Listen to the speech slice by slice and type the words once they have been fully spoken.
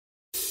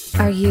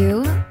Are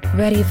you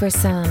ready for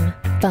some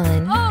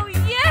fun? Oh,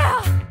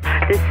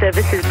 yeah! This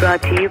service is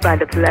brought to you by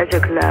the Pleasure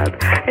Club.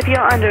 If you're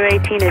under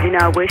 18 and do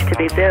not wish to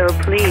be billed,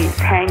 please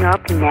hang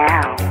up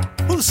now.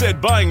 Who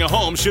said buying a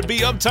home should be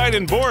uptight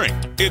and boring?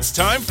 It's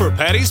time for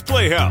Patty's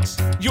Playhouse,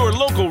 your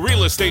local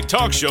real estate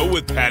talk show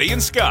with Patty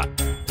and Scott.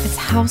 It's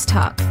house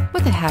talk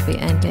with a happy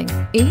ending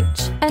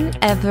each and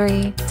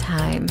every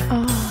time.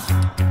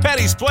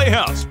 Patty's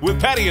Playhouse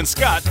with Patty and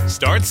Scott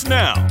starts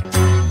now.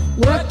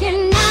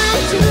 Working 9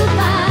 to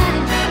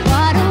 5,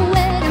 what a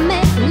way to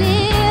make a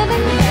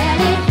living.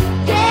 Barely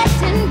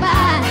getting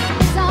by,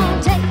 it's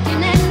all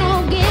taking and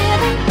no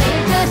giving. They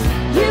just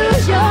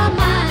use your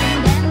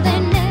mind and they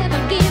never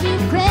give you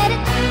credit.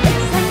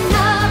 It's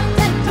enough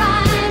to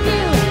drive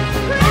you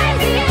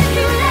crazy if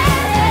you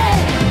let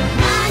it.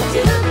 9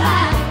 to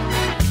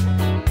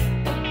 5.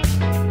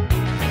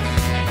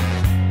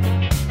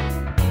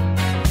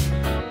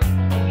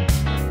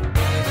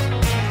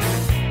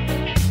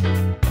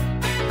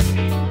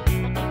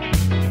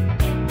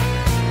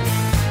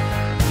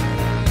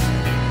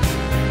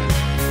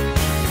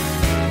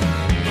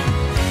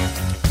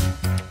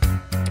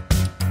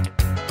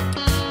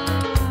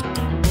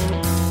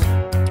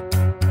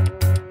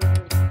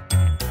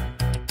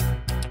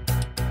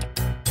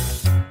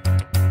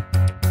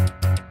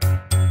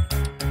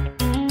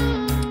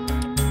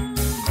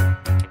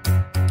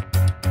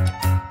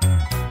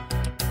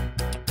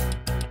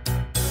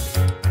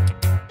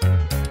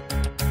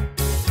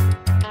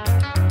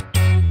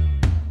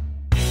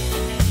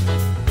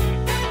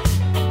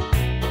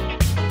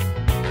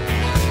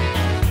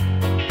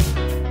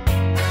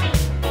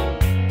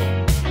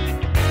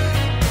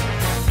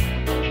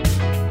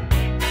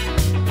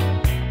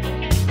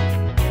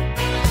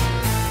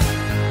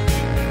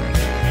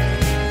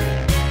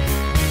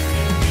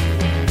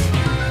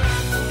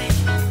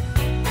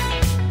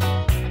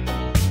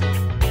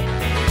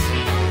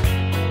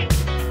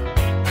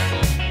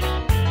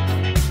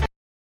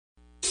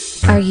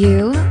 Are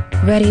you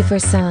ready for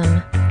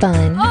some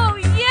fun? Oh,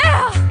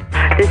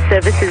 yeah! This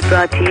service is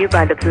brought to you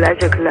by the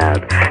Pleasure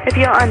Club. If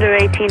you're under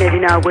 18 and do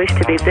not wish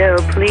to be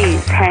billed,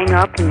 please hang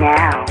up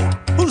now.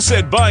 Who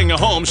said buying a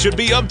home should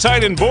be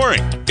uptight and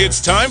boring?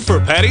 It's time for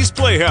Patty's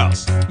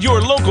Playhouse,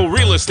 your local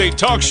real estate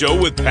talk show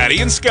with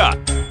Patty and Scott.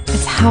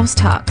 It's house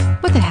talk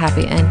with a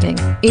happy ending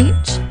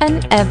each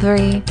and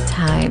every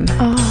time.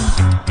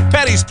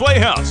 Patty's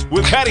Playhouse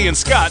with Patty and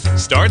Scott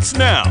starts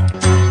now.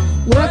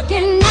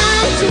 Working 9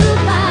 to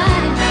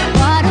 5,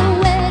 what a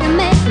way to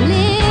make a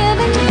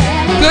living.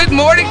 Barely Good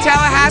morning,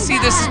 Tallahassee.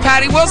 This is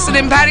Patty Wilson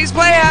in Patty's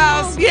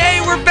Playhouse. Yay,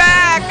 we're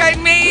back. I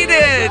made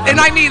it. And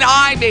I mean,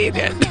 I made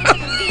it.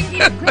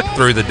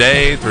 Through the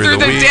day, through the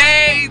week.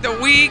 Day, the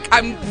week.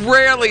 I'm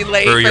rarely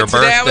late, Through your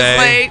but today I was birthday.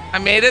 late. I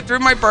made it through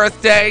my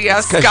birthday.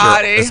 Yes, It's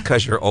Scotty.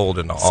 because you're old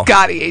and all.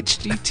 Scotty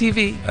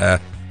HGTV.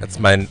 That's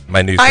my new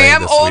thing I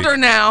am this older week.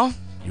 now.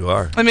 You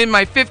are. I'm in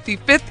my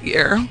 55th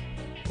year.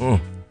 Mm.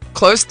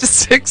 Close to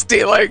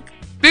 60. Like,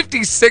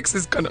 56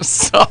 is going to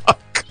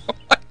suck.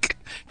 Like,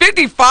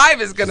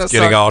 55 is going to suck.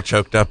 Getting all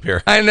choked up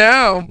here. I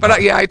know. But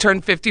I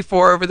turned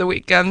 54 over the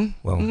weekend.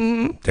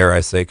 Well, dare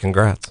I say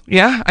congrats.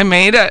 Yeah, I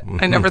made it.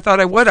 I never thought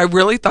I would. I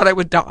really thought I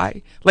would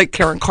die, like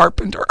Karen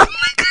Carpenter.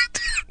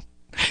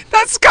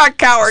 That's Scott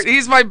Cowart.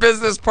 He's my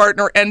business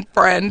partner and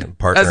friend,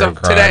 Partner as in of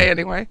crime. today,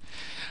 anyway.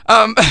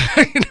 You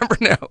never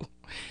know.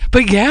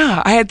 But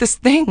yeah, I had this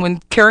thing when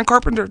Karen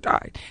Carpenter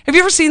died. Have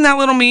you ever seen that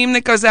little meme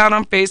that goes out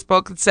on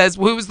Facebook that says,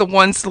 who was the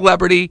one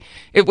celebrity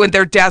when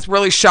their death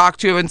really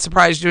shocked you and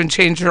surprised you and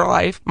changed your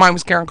life? Mine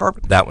was Karen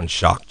Carpenter. That one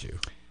shocked you.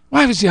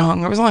 Well, I was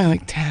young. I was only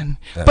like 10.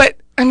 Yeah. But,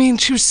 I mean,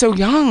 she was so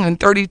young and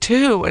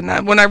 32.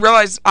 And when I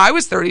realized I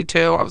was 32,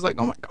 I was like,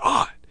 oh, my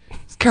God,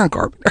 it's Karen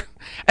Carpenter.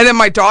 And then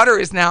my daughter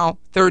is now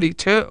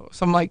 32.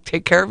 So I'm like,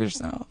 take care of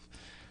yourself.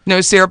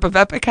 No syrup of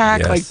Epicac.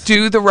 Yes. Like,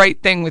 do the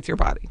right thing with your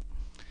body.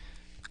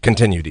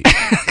 Continue to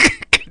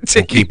eat.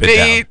 Continue keep it to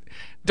down. eat.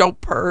 Don't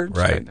purge.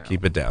 Right.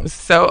 Keep it down.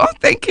 So,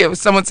 thank you.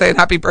 Someone saying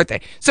happy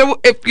birthday. So,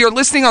 if you're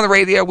listening on the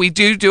radio, we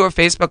do a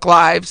Facebook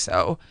Live.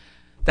 So,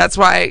 that's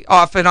why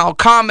often I'll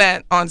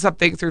comment on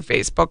something through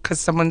Facebook because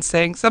someone's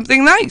saying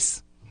something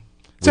nice.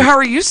 So, how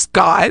are you,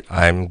 Scott?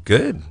 I'm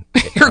good.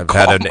 You're I've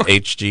had an calm.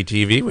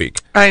 HGTV week.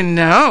 I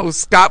know.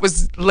 Scott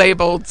was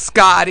labeled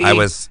Scotty. I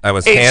was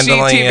HGTV.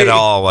 handling it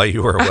all while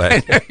you were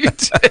away. I know you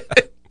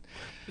did.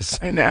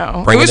 I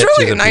know. It Bringing was it to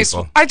really the a nice.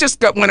 people. I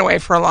just went away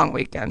for a long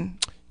weekend.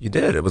 You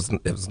did. It was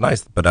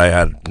nice, but I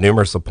had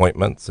numerous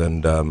appointments,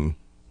 and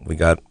we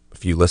got a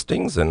few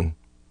listings, and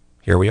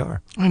here we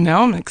are. I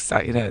know. I'm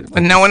excited.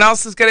 When no one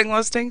else is getting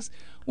listings,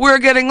 we're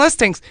getting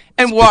listings.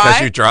 And why?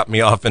 Because you dropped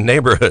me off in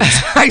neighborhoods.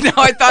 I know.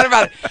 I thought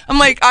about it. I'm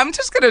like, I'm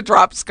just going to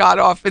drop Scott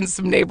off in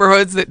some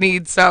neighborhoods that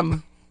need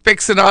some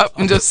fixing up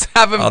and just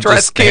have him I'll dress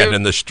just stand cute.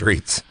 in the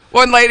streets.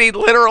 One lady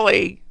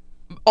literally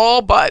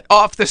all but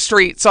off the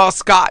street saw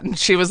Scott and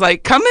she was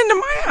like, come into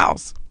my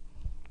house.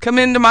 Come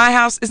into my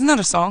house. Isn't that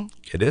a song?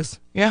 It is.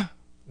 Yeah.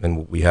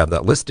 And we have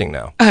that listing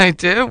now. I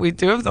do. We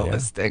do have the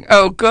listing.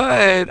 Oh,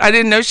 good. I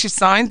didn't know she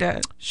signed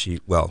it. She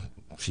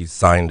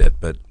signed it,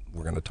 but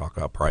we're going to talk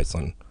about price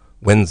on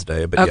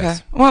Wednesday, but Okay.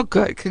 yes. Well,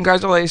 good.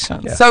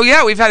 Congratulations. Yeah. So,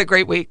 yeah, we've had a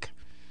great week.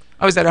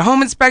 I was at a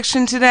home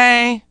inspection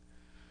today.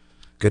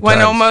 Good Went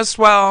times. almost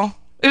well.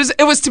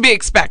 It was to be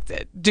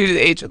expected due to the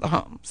age of the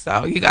home.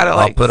 So you got to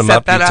I'll put them set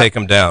up, that you take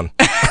them down.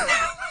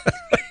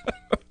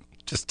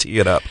 Just tee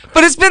it up.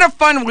 But it's been a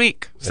fun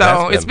week. So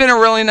has it's been a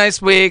really nice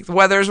week. The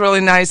weather's really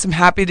nice. I'm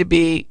happy to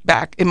be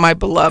back in my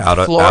beloved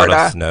Florida.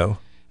 Out of snow.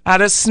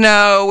 Out of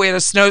snow. We had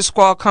a snow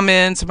squall come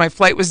in, so my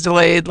flight was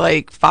delayed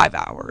like 5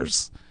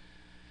 hours.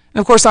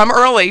 And of course, I'm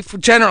early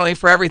generally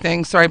for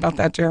everything. Sorry about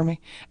that, Jeremy.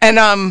 And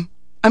I'm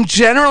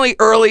generally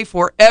early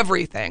for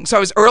everything. So I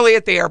was early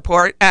at the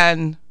airport,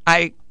 and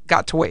I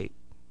got to wait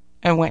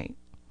and wait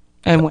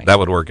and wait. That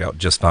would work out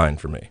just fine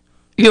for me.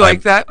 You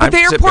like that? But I'm the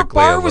airport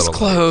typically a bar was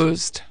little late.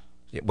 closed.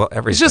 Yeah, well,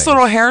 everything. It's just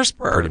little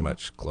Harrisburg. Pretty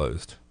much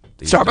closed.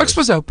 these Starbucks days.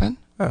 was open.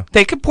 Oh.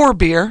 They could pour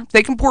beer.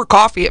 They can pour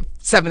coffee at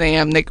 7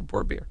 a.m. They could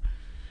pour beer.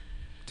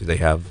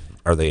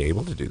 Are they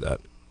able to do that?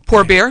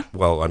 Pour beer?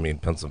 Well, I mean,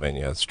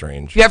 Pennsylvania is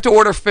strange. You have to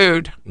order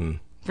food if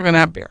you're going to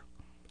have beer.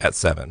 At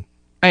 7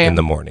 I am. in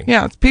the morning.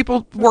 Yeah,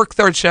 people work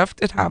third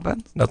shift. It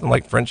happens. Nothing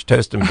like French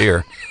toast and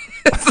beer.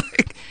 It's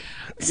like,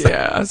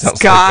 yeah, Sounds like a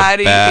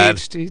Scotty bad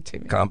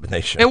HGTV.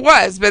 combination. It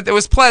was, but it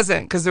was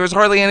pleasant because there was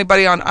hardly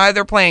anybody on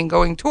either plane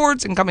going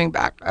towards and coming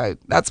back.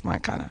 That's my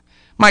kind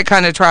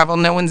of travel.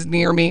 No one's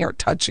near me or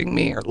touching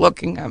me or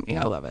looking at me.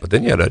 I love it. But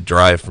then you had a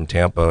drive from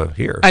Tampa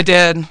here. I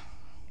did.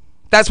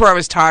 That's where I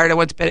was tired. I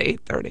went to bed at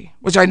 8:30,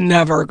 which I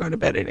never go to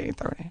bed at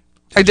 8:30.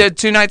 I did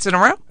 2 nights in a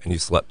row. And you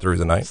slept through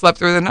the night? Slept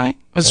through the night.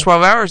 It was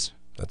 12 hours.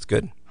 That's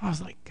good. I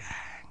was like, dang.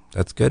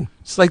 That's good.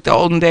 It's like the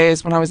olden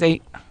days when I was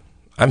 8.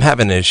 I'm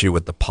having an issue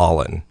with the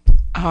pollen.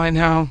 Oh, I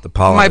know. The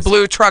pollen My is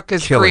blue truck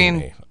is Killing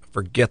green. me.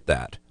 Forget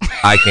that.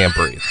 I can't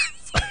breathe.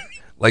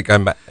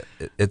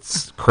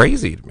 It's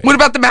crazy to me. What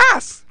about the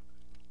mask?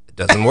 It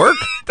doesn't work.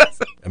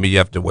 I mean, you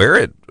have to wear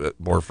it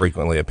more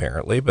frequently,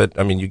 apparently. But,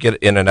 I mean, you get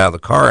in and out of the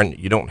car, and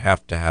you don't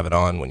have to have it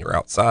on when you're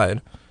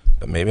outside.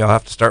 But maybe I'll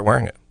have to start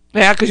wearing it.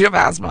 Yeah, because you have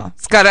asthma.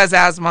 Scott has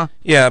asthma.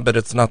 Yeah, but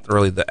it's not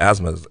really the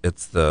asthma.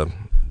 It's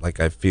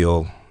I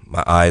feel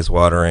my eyes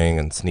watering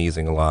and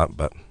sneezing a lot.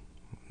 But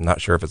I'm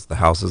not sure if it's the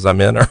houses I'm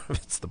in or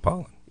if it's the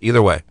pollen.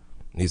 Either way, it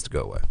needs to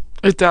go away.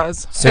 It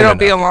does. Soon It'll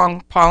be a enough.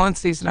 long pollen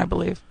season, I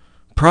believe.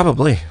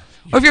 Probably.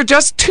 Well, if you're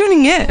just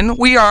tuning in,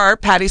 we are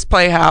Patty's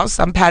Playhouse.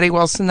 I'm Patty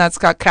Wilson. That's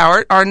Scott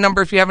Cowart. Our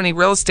number, if you have any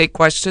real estate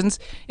questions,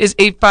 is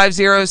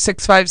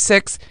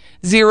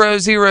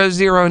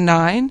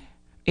 850-656-0009.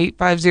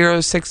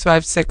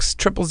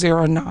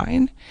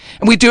 850-656-0009.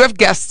 And we do have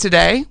guests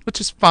today,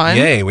 which is fun.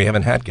 Yay, we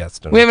haven't had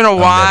guests in We haven't in a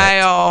minute.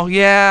 while.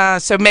 Yeah.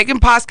 So Megan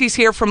Posky's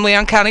here from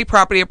Leon County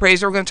Property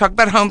Appraiser. We're going to talk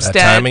about That homestead.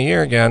 time of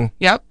year again.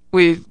 Yep,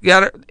 we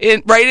got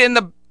it right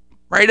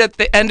at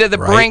the end of the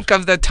Right. brink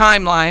of the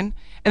timeline,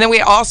 and then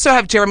we also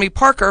have Jeremy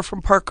Parker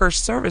from Parker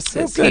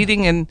Services, good.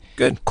 heating and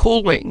Good.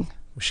 cooling.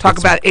 We should Talk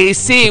get some- about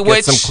AC, Get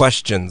which some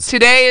questions.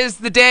 today is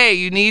the day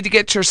you need to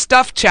get your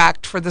stuff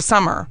checked for the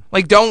summer.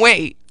 Like, don't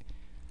wait,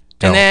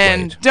 Don't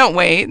don't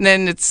wait. wait, and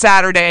then it's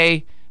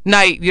Saturday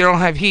night. You don't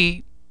have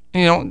heat.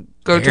 You don't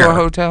go to a Air.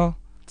 hotel,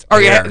 or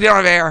Air. you don't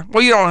have air.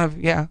 Well, you don't have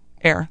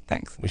air.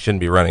 Thanks. We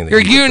shouldn't be running the Your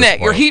heat at this unit,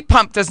 your point. heat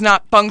pump does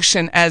not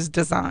function as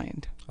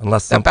designed.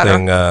 Unless that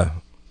better?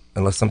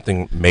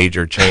 something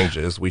major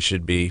changes, we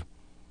should be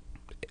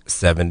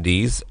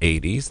 70s,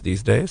 80s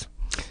these days.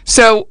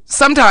 So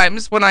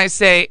sometimes when I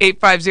say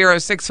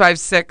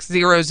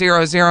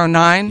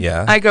 850-656-0009,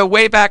 Yeah. I go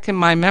way back in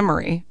my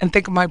memory and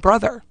think of my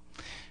brother,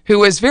 who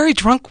was very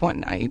drunk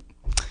one night,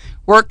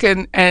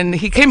 working, and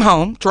he came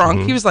home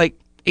drunk. He was like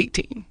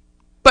 18,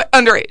 but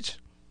underage.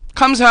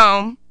 Comes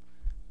home,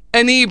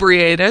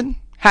 inebriated,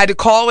 had to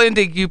call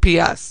into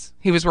UPS.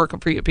 He was working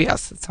for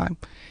UPS at the time,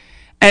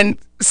 and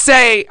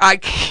say, I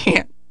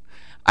can't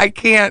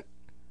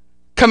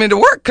come into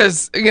work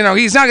because,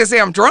 he's not going to say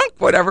I'm drunk,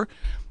 whatever.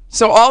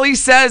 So all he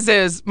says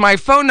is, my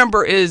phone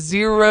number is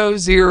 000.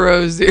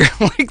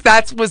 Like,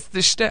 that was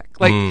the shtick.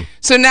 Like,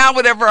 so now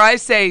whenever I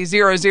say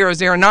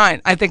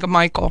 0009, I think of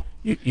Michael.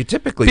 You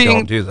typically Being-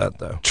 don't do that,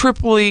 though.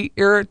 Triply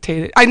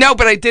irritated. I know,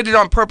 but I did it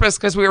on purpose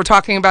because we were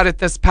talking about it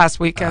this past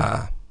weekend.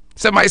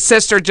 So my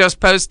sister just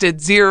posted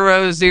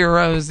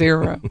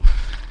 000.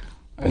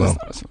 Well,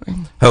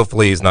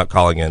 hopefully he's not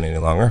calling in any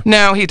longer.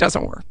 No, he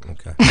doesn't work.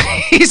 Okay.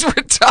 He's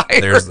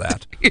retired. There's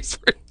that. He's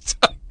retired.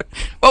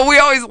 Well, we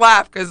always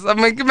laugh because,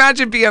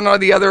 imagine being on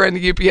the other end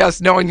of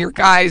UPS knowing your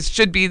guys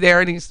should be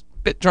there and he's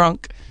a bit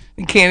drunk.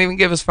 He can't even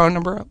give his phone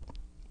number up.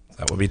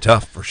 That would be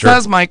tough, for sure. That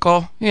was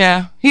Michael.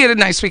 Yeah. He had a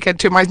nice weekend,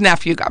 too. My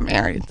nephew got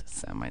married.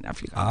 So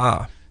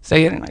So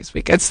he had a nice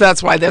weekend. So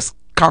that's why this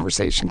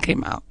conversation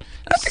came out.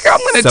 I think I'm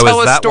going to So tell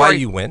is a that story. why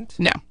you went?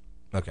 No.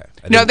 Okay.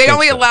 I No, didn't they think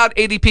only so. allowed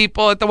 80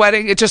 people at the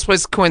wedding. It just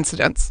was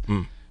coincidence.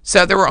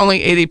 So there were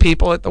only 80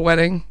 people at the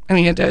wedding, and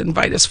he had to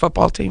invite his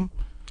football team.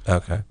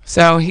 Okay.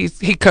 So he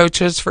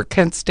coaches for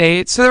Kent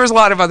State. So there was a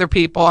lot of other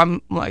people.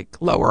 I'm like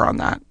lower on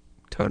that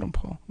totem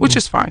pole, which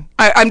is fine.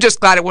 I'm just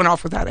glad it went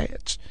off without a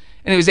hitch.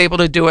 And he was able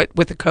to do it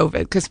with the COVID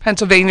because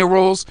Pennsylvania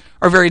rules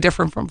are very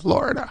different from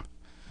Florida.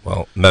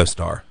 Well,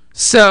 most are.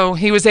 So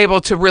he was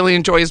able to really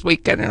enjoy his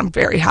weekend, and I'm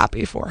very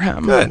happy for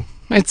him. Good.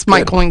 It's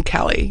Michael and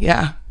Kelly.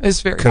 Yeah,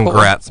 it's very cool.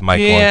 Congrats,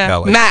 Michael and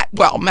Kelly. Matt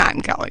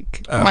and Kelly.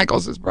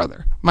 Michael's his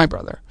brother, my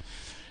brother.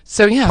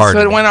 So yeah,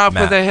 Pardon so it me, went off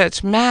Matt. with a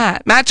hitch.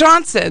 Matt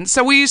Johnson.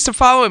 So we used to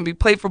follow him. He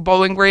played for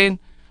Bowling Green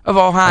of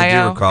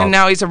Ohio, recall. and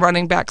now he's a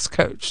running backs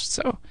coach.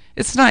 So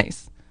it's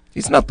nice.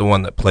 He's not the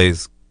one that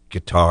plays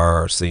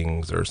guitar or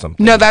sings or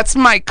something. No, that's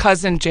my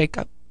cousin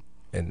Jacob.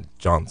 And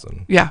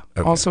Johnson. Yeah,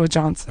 Okay. also a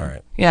Johnson. All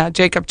right. Yeah,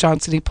 Jacob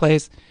Johnson. He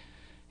plays.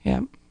 Yeah,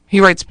 he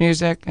writes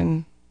music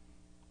and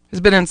has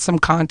been in some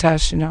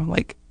contests,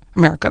 like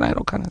American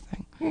Idol kind of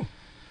thing.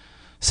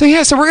 So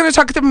we're going to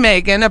talk to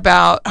Megan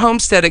about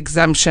homestead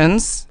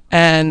exemptions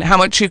and how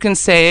much you can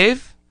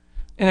save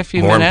in a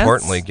few More minutes.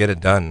 importantly, get it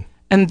done.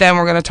 And then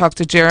we're going to talk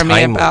to Jeremy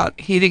Timely. about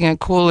heating and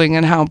cooling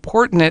and how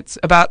important it's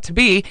about to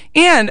be.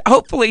 And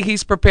hopefully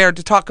he's prepared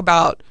to talk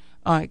about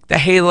the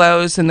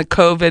halos and the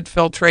COVID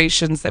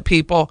filtrations that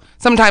people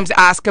sometimes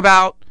ask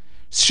about.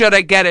 Should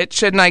I get it?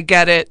 Shouldn't I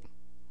get it?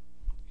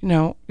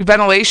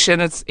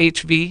 Ventilation, it's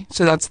HV,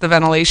 so that's the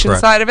ventilation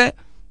Correct. side of it.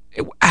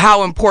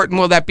 How important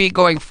will that be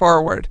going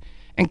forward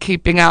and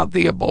keeping out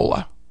the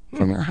Ebola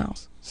from your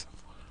house? So,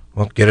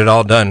 Well, get it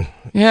all done.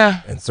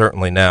 yeah. And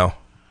certainly now.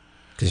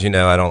 Because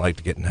I don't like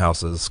to get in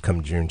houses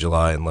come June,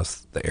 July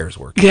unless the air's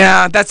working.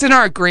 Yeah, that's in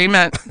our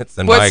agreement. It's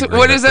in my agreement,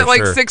 what is it, for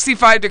like sure.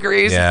 65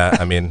 degrees? Yeah,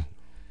 I mean,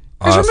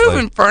 Because honestly, you're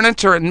moving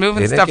furniture and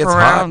moving it stuff gets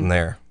hot around. in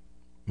there.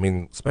 I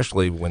mean,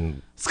 especially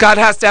when Scott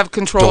has to have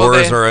control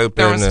doors of the are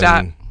open thermostat.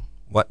 and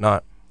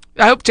whatnot.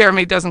 I hope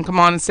Jeremy doesn't come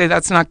on and say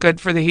that's not good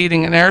for the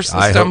heating and air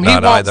system. I hope He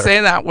not won't either. say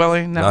that, will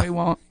he? No, No. he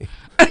won't.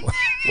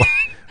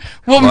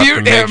 We'll have mute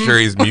to make him. sure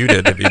he's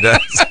muted if he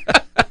does.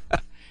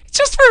 It's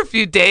just for a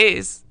few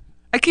days.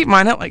 I keep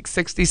mine at like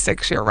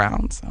 66 year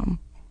round. So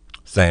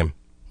Same.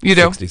 you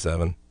do?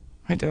 67.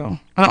 I do.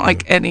 I don't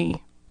like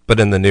any. But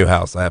in the new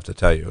house, I have to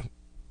tell you,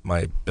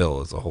 my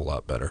bill is a whole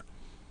lot better.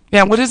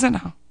 Yeah, what is it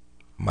now?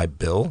 My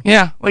bill?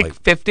 Yeah, like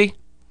Like- 50.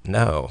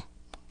 No.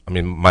 I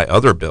mean, my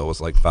other bill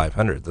was like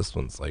 $500. This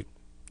one's like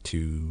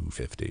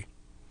 $250.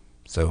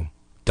 So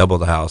double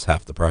the house,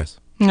 half the price.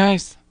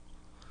 Nice.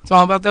 It's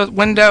all about the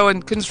window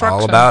and construction.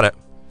 All about it.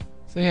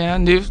 So yeah,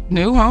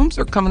 new homes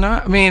are coming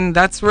up. I mean,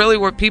 that's really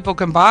what people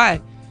can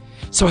buy.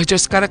 So I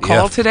just got a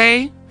call Yeah.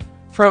 today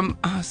from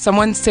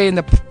someone saying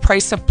the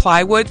price of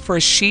plywood for a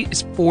sheet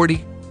is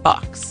 $40.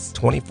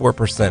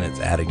 24% it's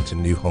adding to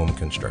new home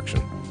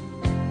construction.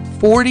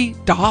 $40.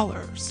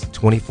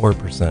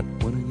 24%.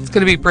 It's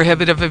going to be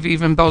prohibitive of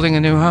even building a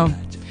new home.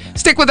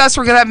 Stick with us.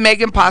 We're going to have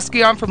Megan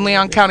Posky on from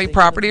Leon County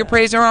Property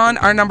Appraiser on.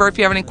 Our number, if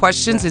you have any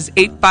questions, is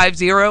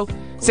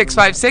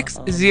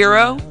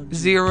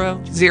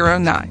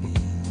 850-656-0009.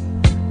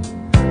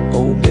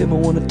 Oh, baby, I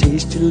wanna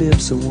taste your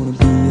lips, I wanna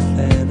be a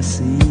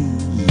fantasy,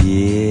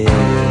 yeah.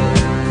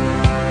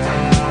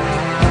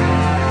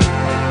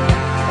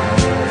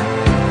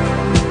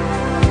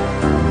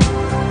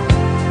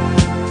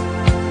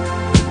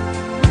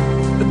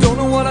 I don't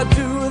know what I'd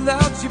do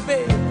without you,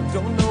 babe, I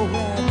don't know who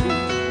I'd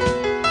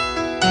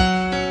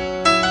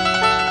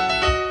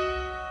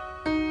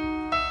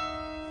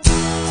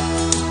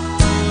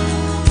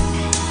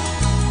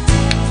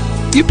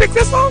be. You picked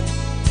this song?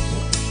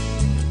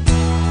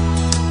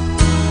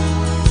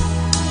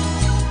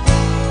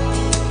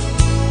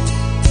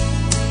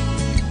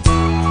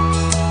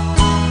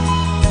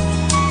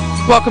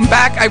 Welcome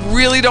back. I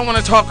really don't want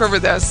to talk over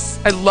this.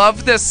 I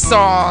love this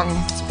song.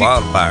 It's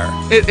wildfire.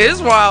 It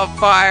is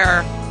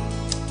Wildfire.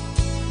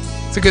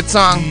 It's a good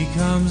song.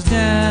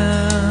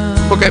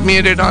 We'll get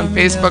muted on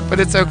Facebook,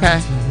 but it's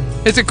okay.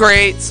 It's a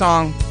great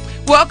song.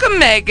 Welcome,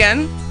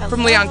 Megan,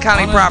 from Leon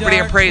County Property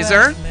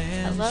Appraiser.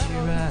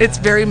 Hello. It's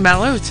very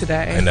mellow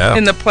today I know.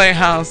 in the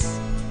Playhouse.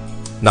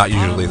 Not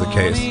usually the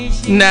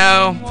case.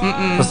 No. I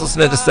Mm-mm. was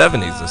listening to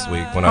 70s this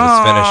week when I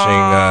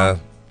was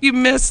finishing You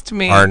missed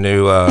me. our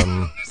new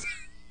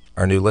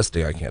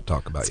listing. I can't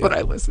talk about That's yet. what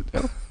I listen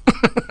to.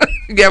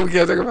 Yeah, we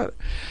can't talk about it.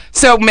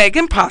 So,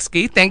 Megan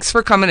Posky, thanks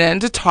for coming in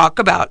to talk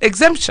about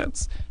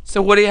exemptions.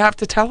 So, what do you have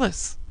to tell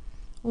us?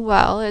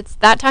 Well, it's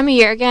that time of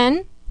year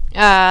again.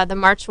 The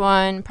March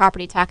 1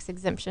 property tax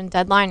exemption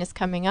deadline is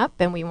coming up,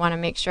 and we want to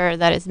make sure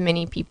that as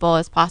many people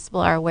as possible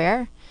are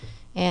aware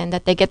and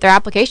that they get their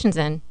applications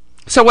in.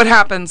 So, what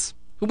happens?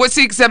 What's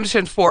the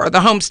exemption for? The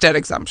homestead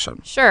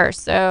exemption. Sure.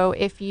 So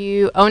if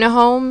you own a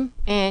home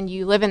and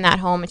you live in that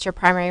home, it's your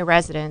primary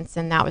residence,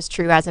 and that was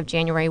true as of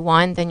January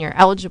 1, then you're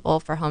eligible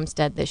for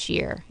homestead this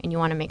year, and you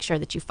want to make sure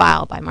that you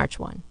file by March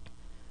 1.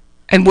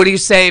 And what do you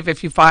save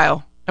if you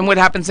file? And what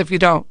happens if you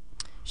don't?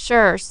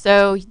 Sure.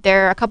 So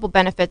there are a couple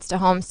benefits to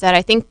homestead.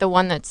 I think the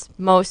one that's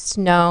most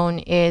known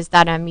is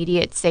that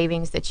immediate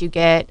savings that you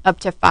get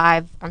up to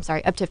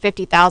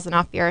 $50,000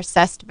 off your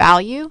assessed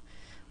value,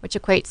 which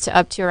equates to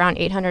up to around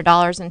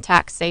 $800 in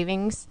tax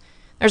savings.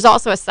 There's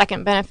also a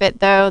second benefit,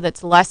 though,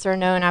 that's lesser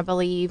known, I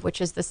believe, which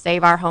is the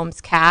Save Our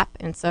Homes cap.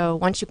 And so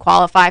once you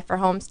qualify for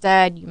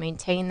homestead, you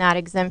maintain that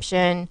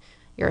exemption.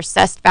 Your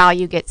assessed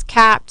value gets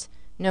capped,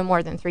 no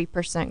more than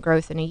 3%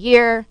 growth in a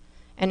year.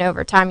 And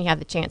over time, you have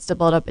the chance to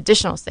build up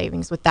additional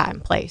savings with that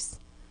in place.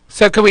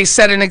 So can we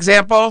set an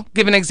example?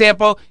 Give an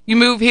example. You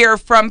move here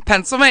from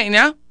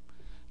Pennsylvania.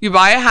 You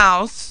buy a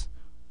house.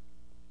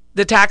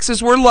 The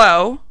taxes were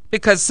low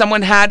because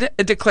someone had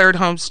a declared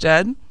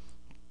homestead.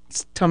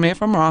 Tell me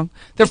if I'm wrong.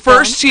 The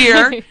first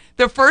year,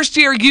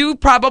 you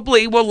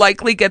probably will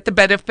likely get the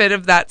benefit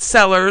of that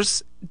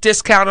seller's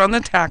discount on the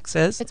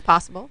taxes. It's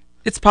possible.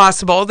 It's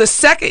possible. The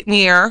second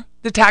year,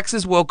 the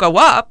taxes will go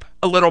up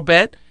a little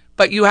bit,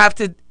 but you have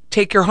to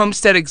take your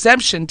homestead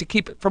exemption to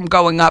keep it from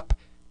going up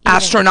Even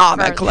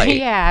astronomically. further.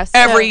 Yeah, so-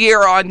 every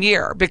year on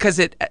year because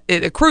it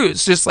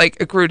accrues just like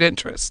accrued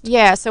interest.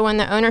 Yeah, so when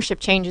the ownership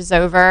changes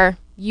over,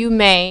 you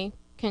may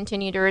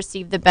continue to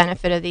receive the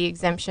benefit of the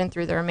exemption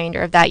through the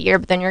remainder of that year,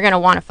 but then you're going to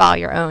want to file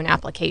your own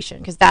application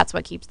because that's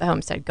what keeps the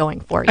homestead going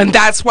for you. And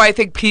that's why I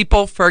think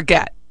people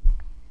forget.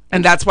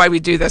 And that's why we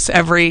do this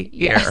every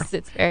year. Yes,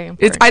 it's very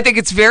important. I think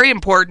it's very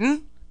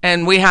important.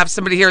 And we have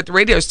somebody here at the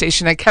radio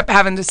station. I kept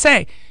having to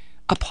say,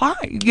 apply,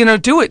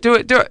 do it.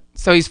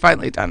 So he's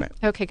finally done it.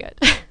 Okay, good.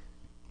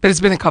 But it's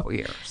been a couple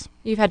years.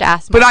 You've had to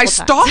ask But I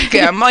multiple times. stalk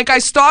him. Like I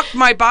stalked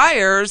my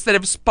buyers that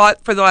have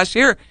bought for the last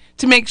year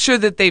to make sure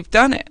that they've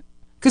done it.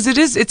 Because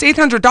it's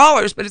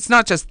 $800, but it's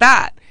not just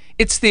that.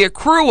 It's the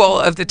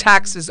accrual of the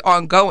taxes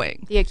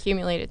ongoing. The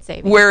accumulated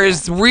savings.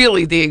 Whereas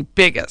really the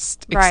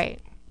biggest Right.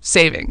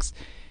 savings.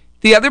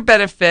 The other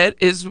benefit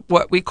is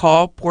what we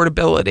call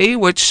portability,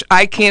 which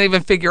I can't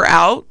even figure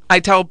out. I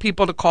tell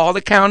people to call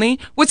the county.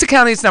 What's the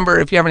county's number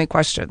if you have any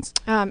questions?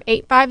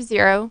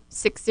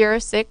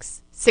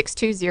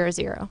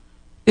 850-606-6200.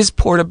 Is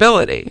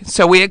portability.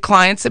 So we had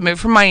clients that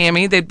moved from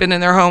Miami. They'd been in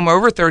their home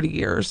over 30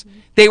 years.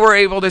 They were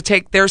able to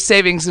take their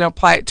savings and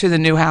apply it to the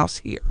new house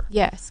here,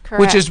 Yes,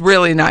 correct. which is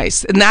really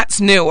nice. And that's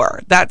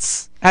newer.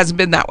 Hasn't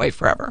been that way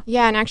forever.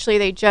 Yeah, and actually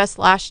they just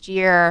last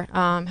year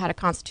had a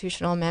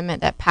constitutional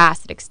amendment that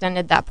passed. It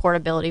extended that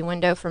portability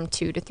window from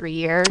 2 to 3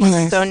 years. Oh,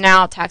 nice. So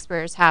now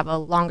taxpayers have a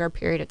longer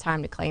period of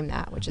time to claim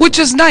that, which Which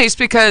is nice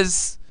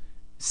because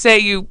say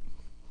you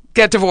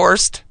get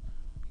divorced,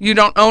 you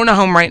don't own a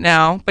home right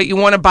now, but you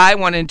want to buy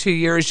one in 2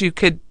 years, you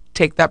could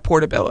take that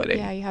portability.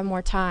 yeah, you have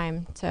more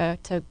time to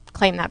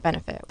claim that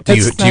benefit. Do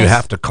you That's nice.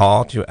 have to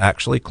call to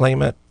actually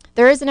claim it?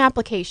 There is an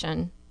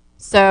application,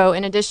 so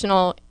an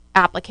additional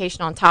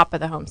application on top of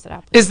the homestead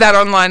application. Is that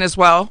online as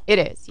well? It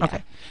is, yeah.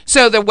 Okay.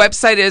 So the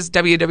website is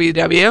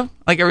www,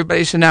 like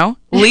everybody should know,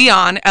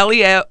 Leon,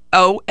 LEONPA.org.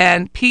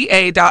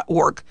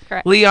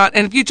 Correct. Leon,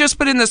 and if you just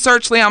put in the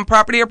search Leon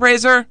Property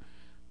Appraiser,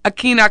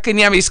 Akina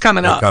Kanyemi's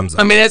coming up. comes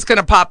up. I mean, it's going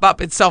to pop up.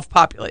 It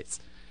self-populates.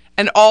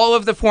 And all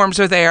of the forms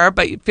are there,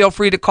 but feel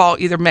free to call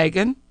either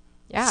Megan.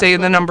 Yeah, Say the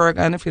absolutely. number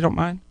again if you don't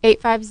mind.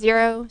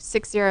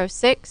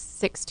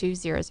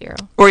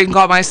 850-606-6200. Or you can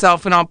call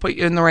myself and I'll put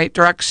you in the right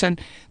direction.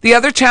 The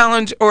other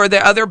challenge or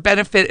the other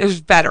benefit is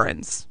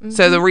veterans.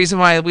 So the reason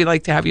why we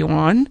like to have you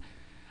on,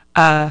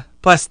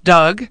 bless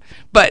Doug,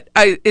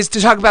 is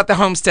to talk about the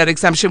homestead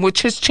exemption,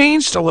 which has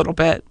changed a little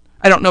bit.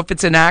 I don't know if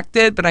it's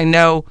enacted, but I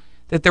know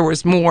that there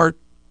was more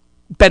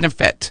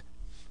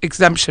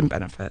exemption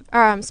benefit.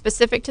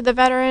 Specific to the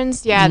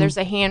veterans, there's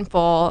a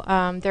handful.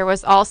 There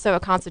was also a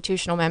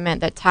constitutional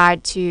amendment that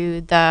tied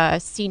to the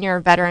senior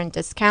veteran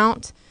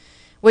discount,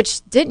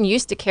 which didn't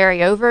used to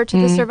carry over to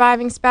the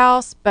surviving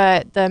spouse,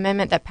 but the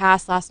amendment that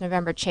passed last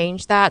November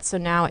changed that, so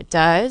now it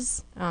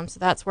does. So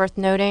that's worth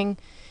noting.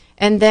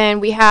 And then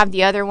we have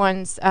the other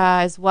ones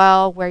as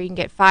well, where you can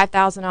get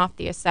 $5,000 off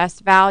the assessed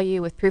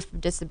value with proof of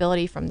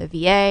disability from the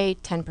VA,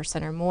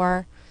 10% or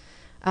more.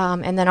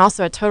 And then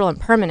also a total and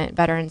permanent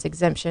veterans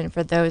exemption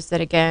for those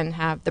that, again,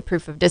 have the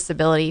proof of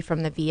disability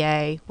from the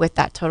VA with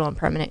that total and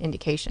permanent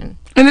indication.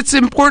 And it's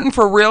important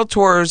for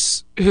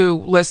realtors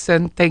who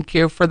listen, thank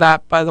you for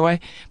that, by the way,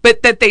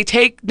 but that they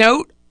take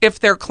note if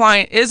their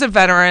client is a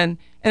veteran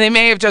and they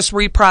may have just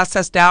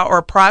processed out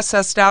and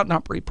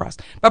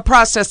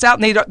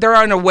they're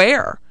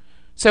unaware.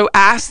 So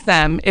ask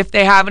them if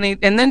they have any,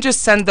 and then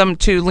just send them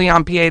to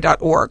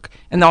leonpa.org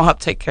and they'll help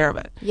take care of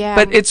it. Yeah.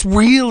 But it's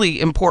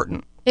really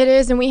important. It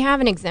is, and we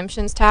have an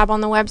exemptions tab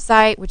on the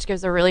website, which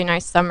gives a really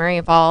nice summary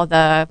of all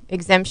the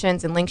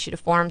exemptions and links you to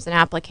forms and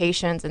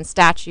applications and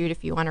statute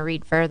if you want to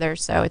read further.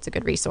 So it's a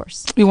good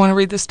resource. You want to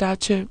read the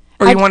statute?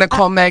 Or you want to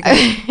call Megan?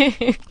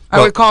 I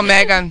would call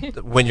Megan.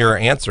 When you're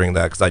answering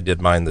that, because I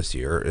did mine this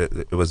year,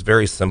 it was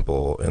very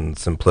simple and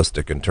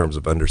simplistic in terms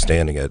of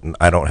understanding it. And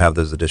I don't have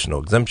those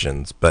additional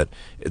exemptions, but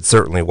it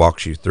certainly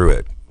walks you through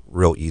it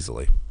real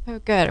easily. Oh,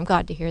 good. I'm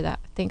glad to hear that.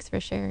 Thanks for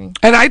sharing.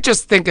 And I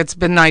just think it's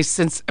been nice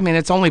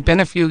it's only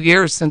been a few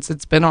years since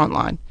it's been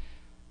online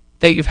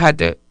that you've had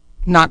to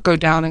not go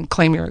down and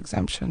claim your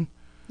exemption.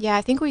 Yeah,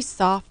 I think we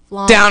soft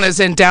launched. Down as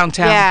in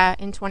downtown. Yeah,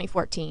 in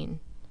 2014.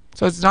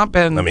 So it's not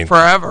been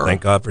forever.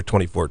 Thank God for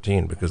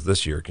 2014, because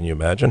this year, can you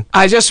imagine?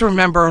 I just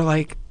remember,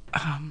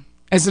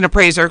 as an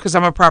appraiser, because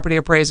I'm a property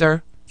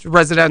appraiser,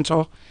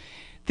 residential,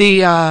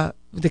 the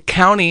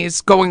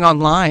counties going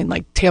online,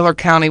 like Taylor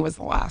County was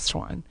the last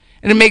one.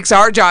 And it makes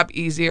our job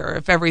easier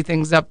if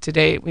everything's up to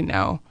date, we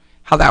know.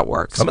 how that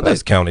works. Some of but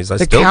those counties, I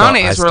the still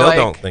counties were like-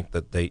 don't think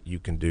that you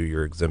can do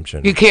your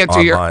exemption. You can't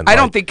do your. online, I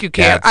don't like think you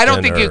can. I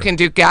don't think you Gadsden can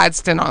do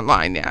Gadsden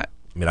online yet.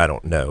 I mean, I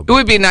don't know. It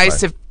would be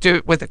nice if do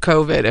it with the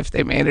COVID if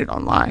they made it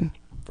online.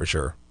 for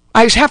sure.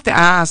 I have to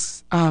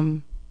ask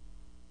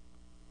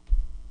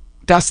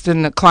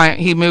Dustin, the client.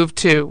 He moved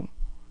to,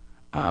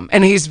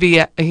 and he's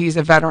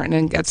a veteran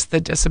and gets the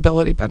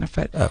disability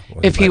benefit. Oh, well,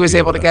 if he might was be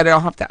able to get it, I'll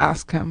have to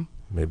ask him.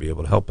 May be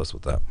able to help us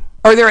with that.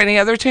 Are there any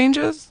other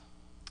changes?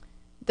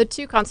 The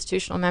two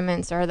constitutional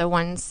amendments are the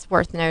ones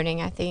worth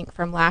noting, I think,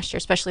 from last year,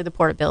 especially the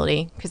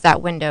portability, because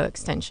that window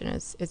extension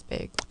is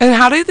big. And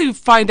how do you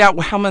find out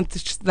how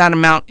much that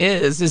amount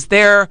is? Is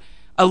there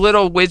a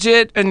little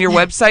widget on your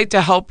website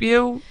to help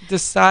you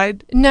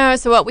decide? No,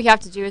 so what we have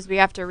to do is we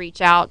have to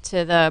reach out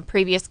to the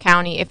previous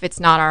county, if it's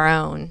not our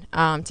own,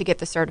 to get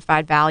the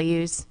certified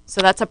values. So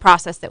that's a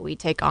process that we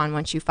take on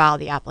once you file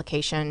the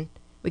application.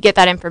 We get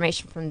that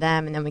information from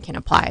them, and then we can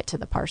apply it to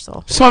the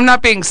parcel. So I'm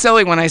not being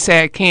silly when I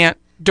say I can't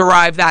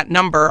derive that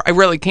number. I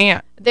really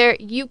can't. There,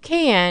 you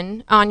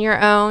can on your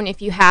own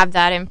if you have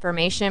that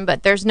information,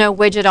 but there's no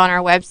widget on our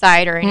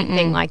website or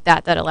anything like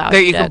that allows That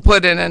you you to. can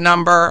put in a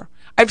number.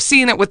 I've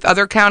seen it with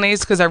other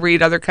counties because I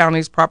read other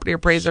counties' property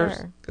appraisers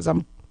Sure. because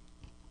I'm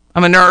a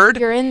nerd.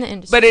 You're in the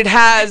industry. But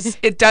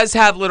it does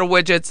have little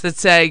widgets that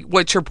say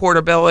what's your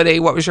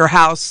portability, what was your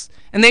house,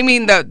 and they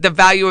mean the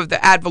value of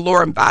the ad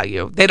valorem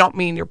value. They don't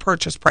mean your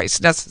purchase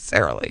price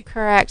necessarily.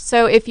 Correct.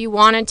 So if you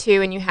wanted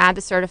to and you had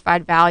the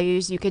certified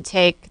values, you could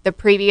take the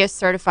previous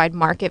certified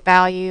market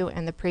value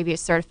and the previous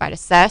certified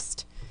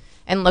assessed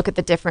and look at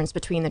the difference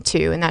between the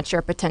two, and that's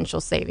your potential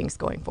savings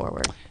going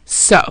forward.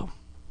 So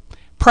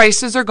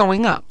prices are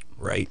going up,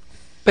 Right.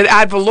 but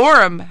ad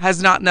valorem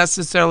has not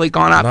necessarily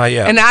gone up. Not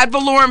yet. And ad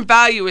valorem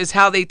value is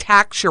how they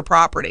tax your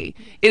property.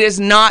 It is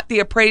not the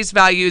appraised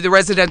value, the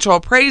residential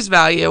appraised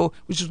value,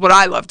 which is what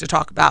I love to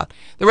talk about.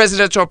 The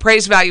residential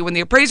appraised value, when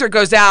the appraiser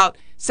goes out,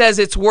 says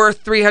it's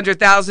worth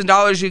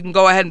 $300,000, you can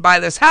go ahead and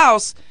buy this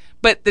house,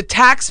 but the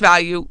tax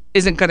value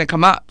isn't going to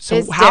come up. So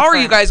It's how are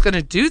you different. guys going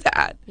to do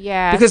that?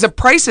 Yeah. Because the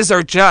prices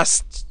are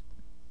just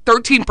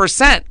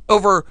 13%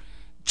 over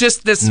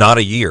just this. Not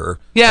a year.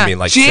 Yeah, I mean,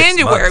 like 6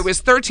 January months.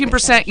 was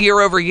 13% year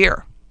over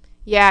year.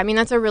 Yeah, I mean,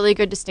 that's a really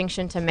good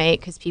distinction to make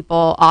because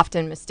people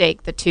often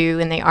mistake the two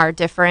and they are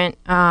different.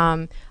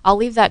 I'll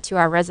leave that to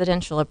our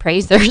residential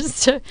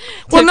appraisers to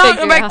Well, no,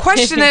 figure my out.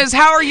 question is,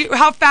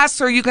 how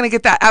fast are you going to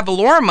get that ad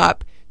valorem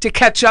up to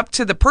catch up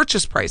to the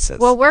purchase prices?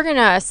 Well, we're going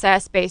to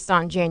assess based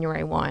on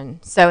January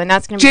 1. So, and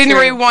that's going to be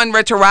January true 1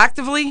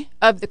 retroactively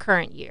of the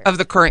current year. of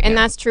the current And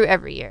year. that's true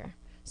every year.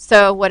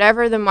 So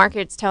whatever the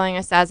market's telling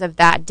us as of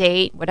that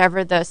date,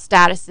 whatever the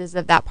status is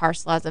of that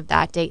parcel as of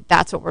that date,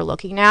 that's what we're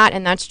looking at.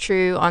 And that's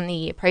true on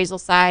the appraisal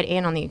side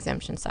and on the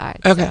exemption side.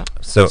 Okay.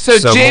 So, So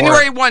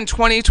January more, 1,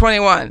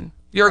 2021,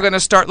 you're going to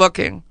start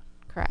looking.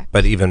 correct.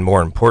 but even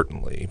more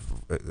importantly,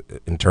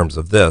 in terms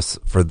of this,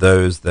 for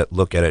those that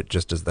look at it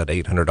just as that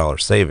 $800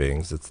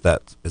 savings, is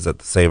it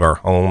the Save Our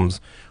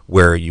Homes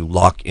where you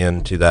lock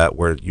into that,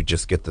 where you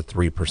just get the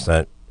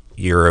 3%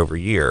 year over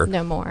year.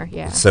 No more,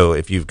 yeah. So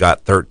if you've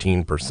got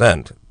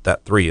 13%,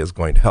 that 3 is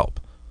going to help.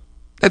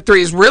 That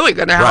 3 is really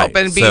going to help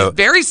Right, and be so-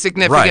 very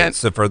significant. Right.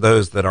 So for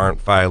those that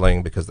aren't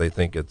filing because they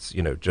think it's,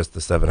 just the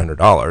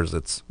 $700,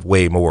 it's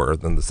way more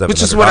than the $700.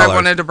 Which is what I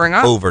wanted to bring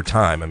up. Over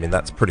time. I mean,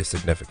 that's pretty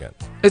significant.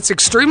 It's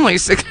extremely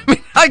significant.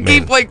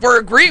 We're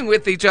agreeing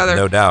with each other.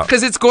 No doubt.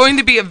 Because it's going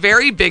to be a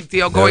very big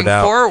deal No going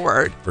doubt.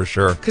 forward. For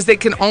sure. Because they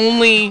can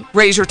only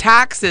raise your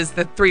taxes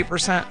the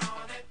 3%.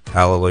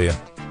 Hallelujah.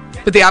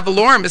 But the ad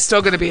valorem is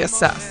still going to be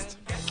assessed,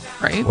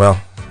 right? Well,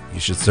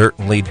 you should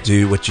certainly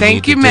do what you need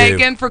Thank to you, do.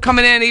 Megan, for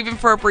coming in, even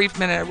for a brief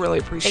minute. I really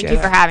appreciate Thank you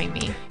it. for having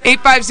me.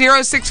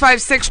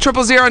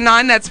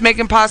 850-656-0009. That's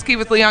Megan Poskey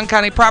with Leon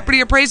County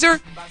Property Appraiser.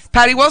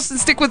 Patty Wilson,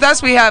 stick with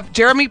us. We have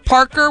Jeremy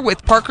Parker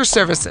with Parker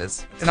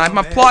Services. And I'm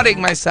applauding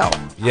myself.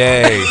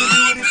 Yay.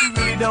 If you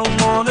really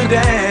don't want to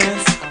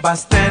dance by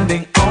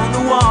standing on the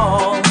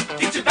wall,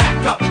 get your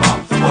back up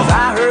off the wall. 'Cause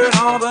I heard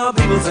all the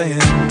people saying,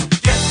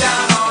 get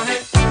down on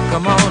it.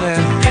 Come on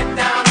and get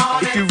down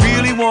on it. If you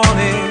really want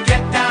it,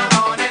 get down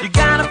on it. You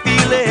gotta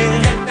feel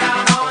it. Get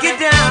down on it. Get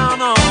down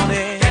on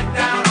it. Get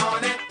down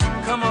on it.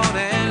 Come on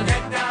and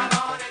get down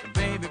on it,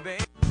 baby,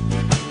 baby.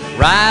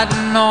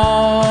 Riding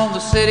on the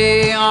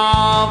city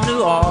of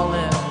New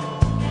Orleans,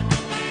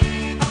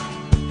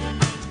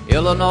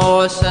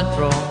 Illinois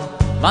Central,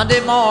 Monday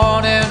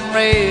morning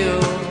rail.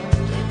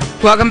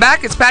 Welcome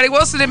back. It's Patty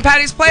Wilson in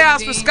Patty's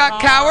Playhouse with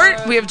Scott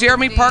Cowart. We have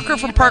Jeremy Parker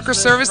from Parker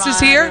Services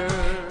here.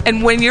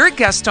 And when you're a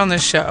guest on the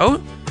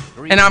show,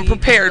 and I'm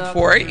prepared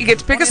for it, you get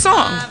to pick a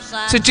song.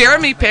 So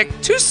Jeremy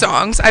picked 2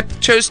 songs. I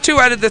chose 2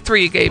 out of the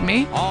 3 he gave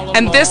me.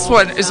 And this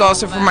one is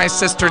also for my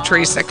sister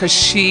Teresa because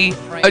she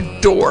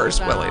adores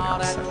Willie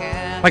Nelson.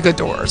 Like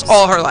adores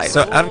all her life.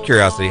 So out of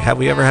curiosity, have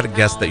we ever had a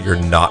guest that you're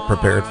not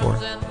prepared for?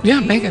 Yeah,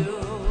 Megan.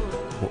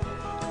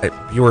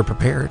 You were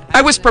prepared?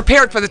 I was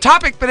prepared for the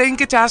topic, but I didn't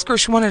get to ask her if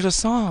she wanted a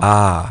song.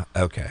 Ah,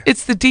 okay.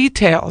 It's the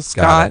details,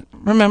 Got Scott. it.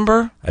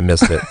 Remember? I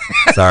missed it.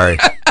 Sorry.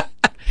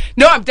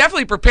 No, I'm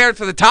definitely prepared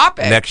for the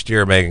topic. Next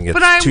year, Megan gets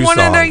but I two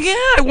wanted songs.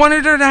 I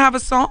wanted her to have a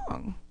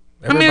song.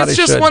 Everybody it's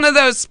just should. one of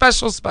those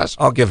special.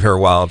 I'll give her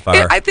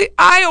Wildfire. I think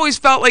I always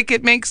felt like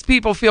it makes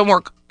people feel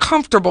more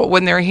comfortable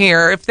when they're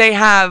here if they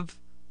have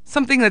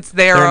something that's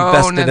their They're own.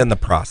 invested in the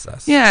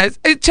process. Yeah,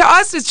 to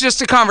us, it's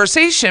just a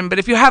conversation. But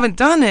if you haven't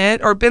done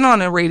it or been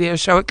on a radio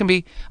show, it can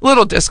be a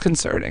little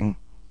disconcerting.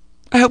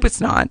 I hope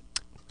it's not.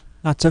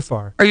 Not so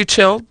far. Are you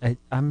chilled?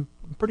 I'm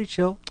pretty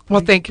chill.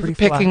 Well, thank you for pretty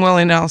picking flat.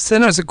 Willie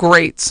Nelson. It was a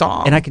great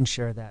song. And I can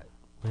share that.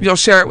 You'll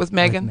share it with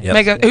Megan. Megan.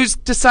 Megan, who's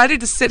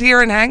decided to sit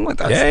here and hang with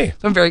us. Yay.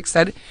 So I'm very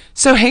excited.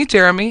 So, hey,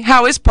 Jeremy,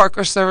 how is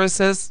Parker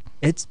Services?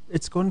 It's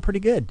going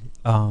pretty good.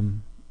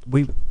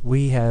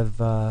 We have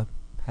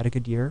had a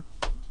good year,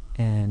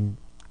 and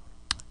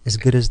as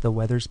good as the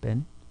weather's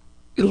been.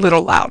 A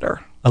little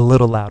louder. A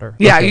little louder.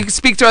 Yeah, Okay. you can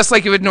speak to us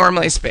like you would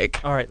normally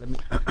speak. All right. Let me.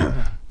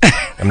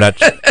 I'm not.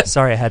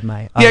 Sorry, I had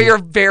my. Yeah, you're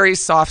very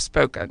soft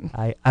spoken.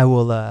 I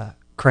will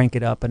crank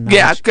it up a notch.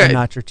 Yeah, good. A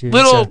notch or two.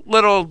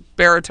 Little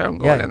baritone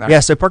going in there.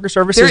 Yeah, so Parker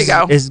Services There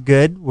you go. is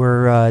good.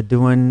 We're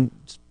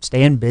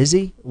staying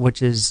busy,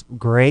 which is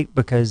great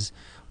because,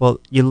 well,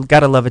 you got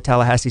to love a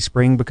Tallahassee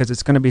spring because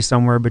it's going to be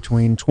somewhere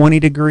between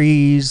 20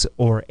 degrees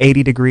or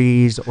 80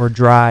 degrees or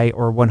dry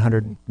or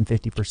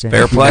 150%.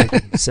 Fair play.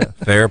 So,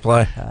 Fair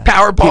play.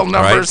 Powerball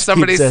numbers, right.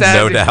 somebody Keeps us- said.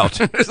 No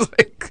doubt. It's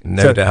like,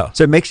 No doubt.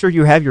 So make sure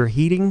you have your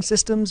heating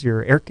systems,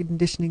 your air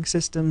conditioning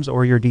systems,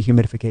 or your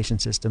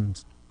dehumidification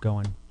systems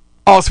going.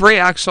 all three,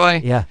 actually.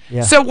 Yeah,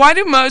 yeah. So why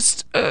do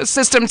most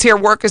systems here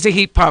work as a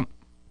heat pump?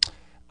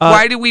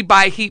 Why do we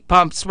buy heat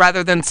pumps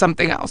rather than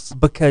something else?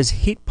 Because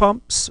heat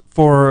pumps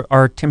for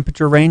our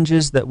temperature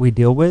ranges that we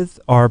deal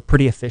with are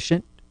pretty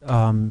efficient.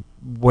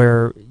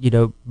 Where,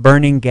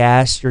 burning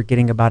gas, you're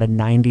getting about a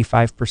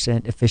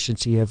 95%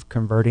 efficiency of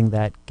converting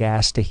that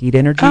gas to heat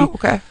energy. Oh,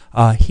 okay.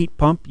 Heat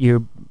pump,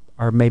 you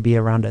are maybe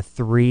around a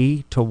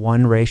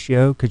 3-to-1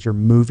 ratio because you're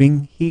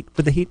moving heat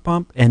with the heat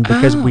pump. And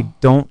because we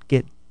don't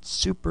get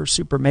super,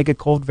 super mega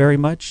cold very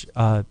much,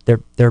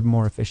 they're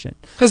more efficient.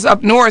 Because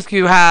up north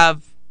you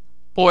have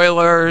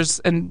boilers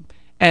and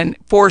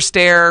forced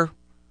air,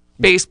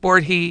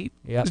 baseboard heat.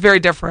 Yep. It's very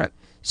different.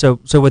 So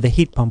with a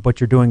heat pump, what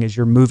you're doing is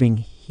you're moving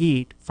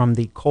heat from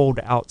the cold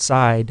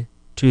outside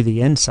to the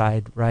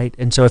inside, right?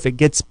 And so if it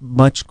gets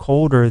much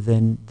colder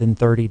than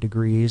 30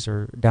 degrees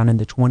or down in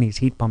the 20s,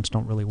 heat pumps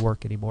don't really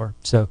work anymore.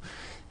 So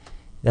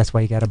that's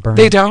why you got to burn.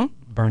 They don't?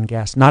 Burn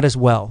gas. Not as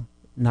well.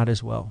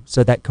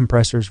 So that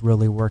compressor's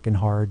really working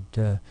hard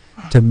to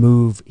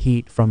move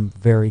heat from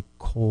very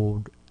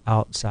cold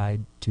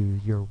outside to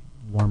your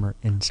warmer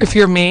inside. If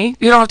you're me,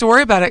 you don't have to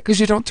worry about it because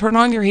you don't turn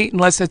on your heat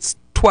unless it's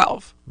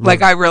 12. Right.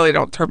 Like, I really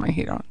don't turn my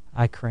heat on.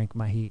 I crank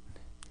my heat.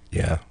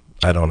 Yeah,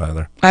 I don't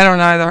either. I don't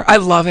either. I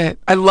love it.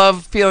 I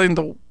love feeling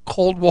the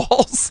cold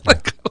walls.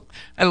 Like,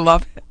 I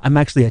love it. I'm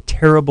actually a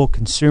terrible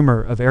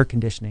consumer of air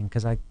conditioning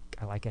because I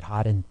like it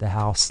hot in the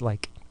house.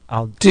 Like,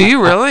 Do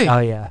you really? Oh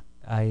yeah,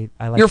 I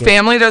like Your it.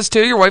 family does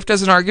too? Your wife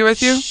doesn't argue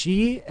with you?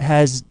 She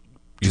has.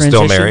 You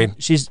still transitioned- married?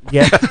 She's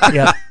yeah.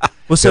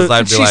 Well, so 'Cause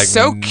I'd be She's like,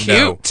 so no.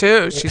 cute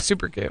too. She's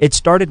super cute. it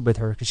started with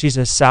her because she's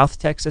a South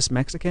Texas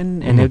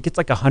Mexican, and it gets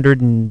like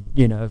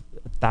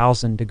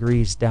 1,000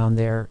 degrees down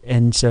there,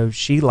 and so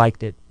she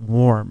liked it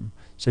warm.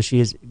 So she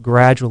has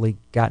gradually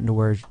gotten to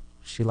where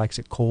she likes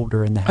it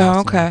colder in the house.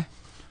 Oh, okay.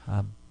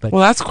 But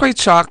Well, that's quite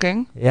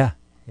shocking. yeah.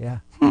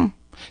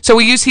 So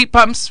we use heat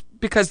pumps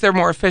because they're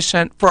more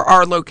efficient for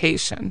our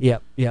location.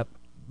 Yep.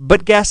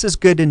 But gas is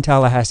good in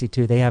Tallahassee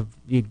too. They have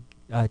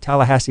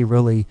Tallahassee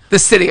really. The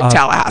city of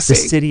Tallahassee. The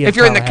city of if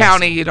you're in the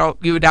Tallahassee. county,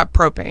 you would have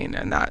propane,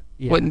 and that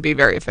Yeah. wouldn't be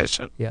very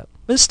efficient. Yeah,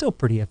 but it's still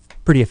pretty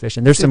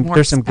efficient. There's Is it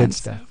more some good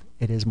expensive? stuff.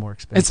 It is more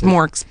expensive. It's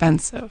more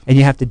expensive. and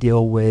you have to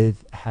deal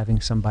with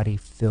having somebody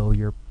fill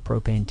your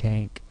propane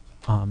tank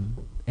and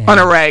On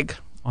a reg.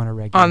 on a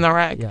regular On the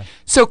reg. Yeah.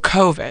 So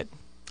COVID,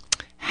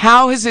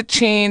 how has it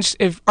changed?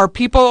 Are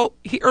people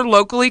here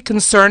locally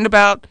concerned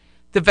about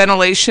the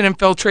ventilation and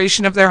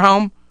filtration of their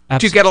home?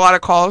 Do you get a lot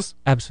of calls?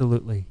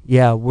 Absolutely.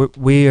 Yeah,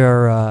 we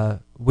are.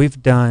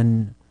 We've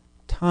done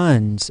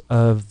tons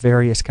of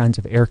various kinds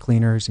of air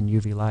cleaners and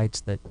UV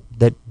lights that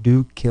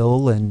do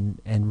kill and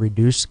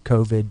reduce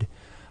COVID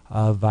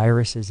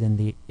viruses in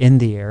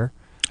the air.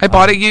 I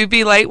bought a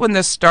UV light when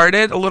this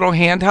started, a little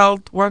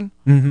handheld one.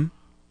 Mm-hmm.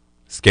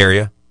 Scare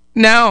you?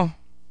 No,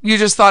 you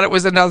just thought it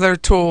was another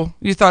tool.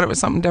 You thought it was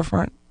something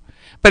different.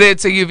 But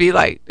it's a UV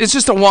light. It's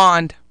just a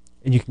wand.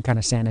 And you can kind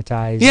of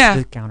sanitize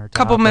the countertop.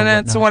 Couple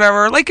minutes or whatnot.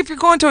 whatever. Like if you're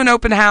going to an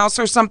open house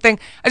or something.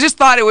 I just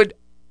thought it would.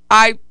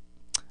 I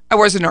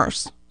was a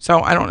nurse,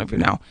 so I don't know if you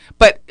know,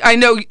 but I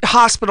know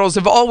hospitals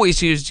have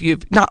always used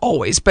UV. Not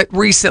always, but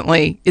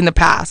recently in the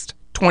past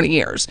 20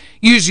 years,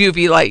 use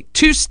UV light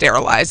to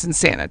sterilize and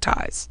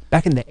sanitize.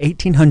 Back in the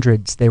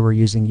 1800s, they were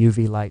using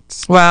UV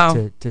lights Wow.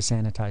 to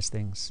sanitize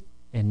things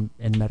in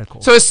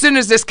medical. So as soon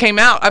as this came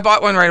out, I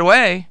bought one right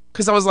away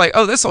because I was like,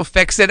 "Oh, this will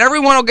fix it.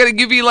 Everyone will get a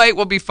UV light.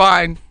 We'll be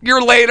fine."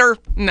 Year later,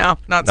 no,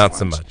 not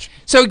so much.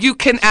 So you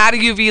can add a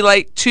UV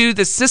light to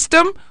the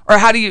system, or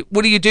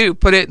what do you do?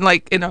 Put it in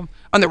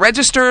on the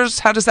registers?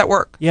 How does that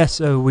work? Yeah,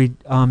 so we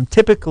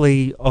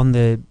typically on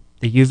the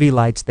UV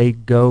lights, they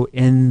go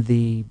in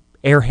the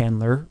air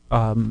handler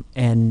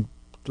and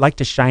like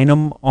to shine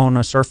them on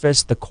a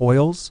surface, the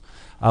coils.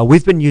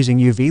 We've been using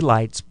UV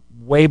lights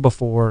way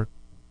before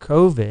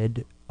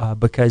COVID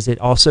because it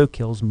also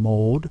kills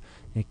mold.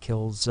 It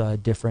kills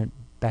different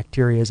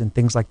bacteria and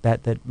things like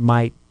that that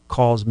might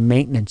cause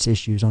maintenance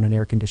issues on an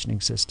air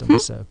conditioning system.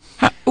 So,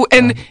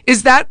 and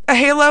is that a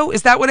Halo?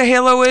 Is that what a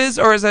Halo is,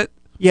 or is it?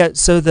 Yeah,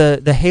 so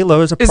the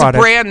Halo is a It's product.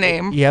 a brand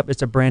name. Yep,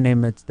 it's a brand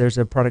name. There's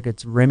a product.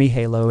 It's Remy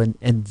Halo,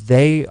 and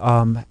they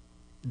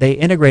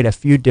integrate a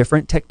few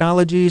different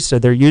technologies. So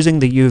they're using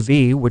the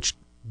UV, which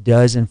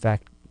does in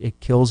fact it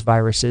kills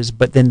viruses,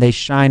 but then they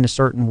shine a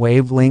certain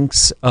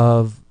wavelengths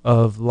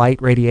of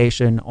light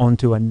radiation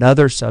onto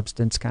another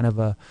substance, kind of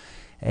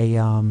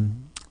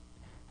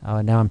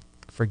now I'm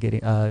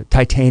forgetting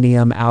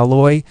titanium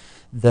alloy.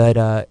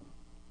 That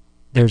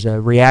there's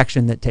a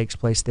reaction that takes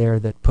place there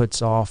that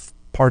puts off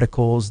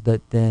particles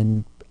that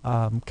then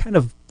kind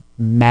of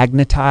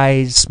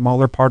magnetize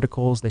smaller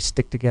particles. They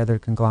stick together,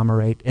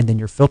 conglomerate, and then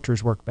your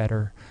filters work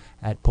better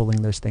at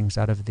pulling those things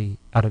out of the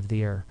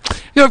air.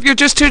 You know, if you're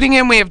just tuning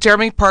in, we have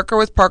Jeremy Parker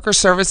with Parker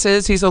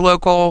Services. He's a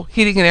local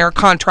heating and air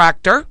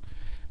contractor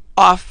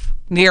off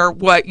near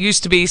what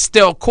used to be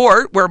Still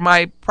Court, where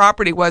my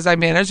property was. I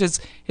manage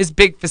his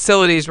big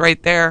facilities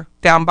right there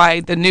down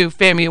by the new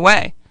FAMU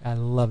Way. I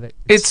love it.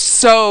 It's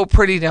so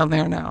pretty down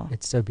there now.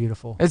 It's so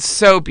beautiful. It's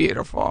so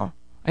beautiful.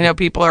 I know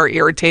people are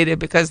irritated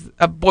because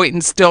of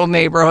Boynton Still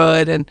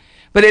neighborhood,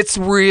 but it's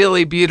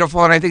really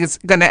beautiful, and I think it's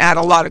going to add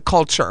a lot of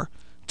culture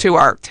to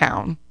our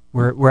town.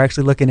 We're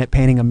actually looking at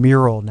painting a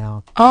mural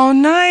now. Oh,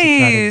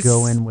 nice! To try to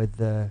go in with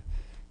the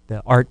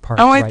art part.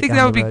 Oh, I right think down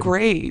that the would be road.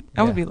 great.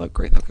 That would be a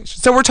great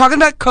location. So we're talking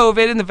about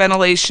COVID and the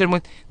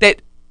ventilation.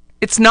 That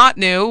it's not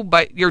new,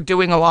 but you're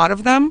doing a lot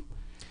of them.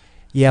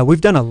 Yeah, we've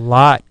done a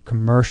lot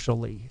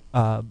commercially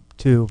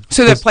too.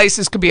 So that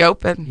places could be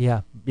open.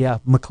 Yeah.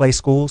 Maclay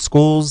schools.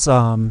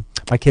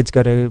 My kids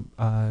go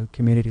to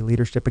Community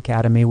Leadership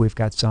Academy. We've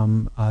got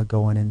some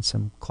going in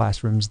some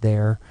classrooms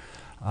there.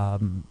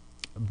 I'm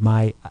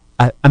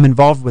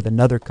involved with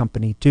another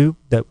company too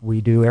that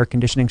we do air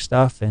conditioning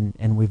stuff,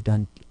 and we've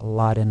done a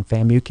lot in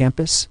FAMU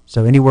campus.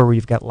 So anywhere where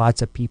you've got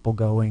lots of people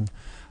going,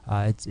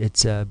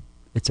 it's a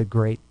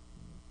great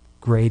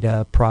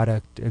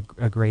product,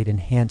 a great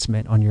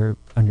enhancement on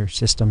your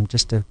system,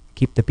 just to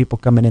keep the people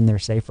coming in there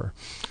safer.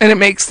 And it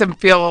makes them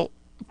feel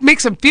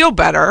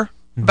better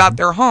about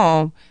their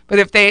home. But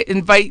if they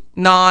invite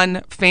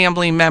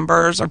non-family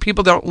members or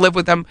people don't live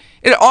with them,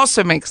 it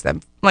also makes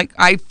them, like,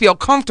 I feel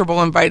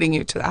comfortable inviting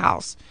you to the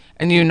house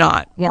and you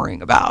not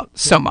worrying about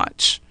so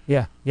much.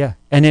 Yeah,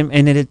 and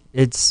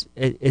it's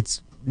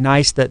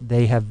nice that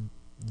they have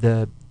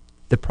the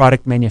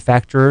product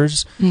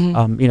manufacturers.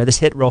 This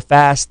hit real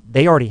fast.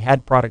 They already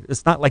had product.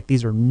 It's not like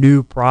these are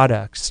new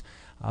products,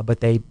 but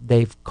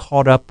they've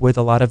caught up with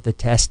a lot of the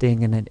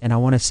testing, and I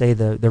want to say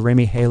the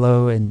Remy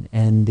Halo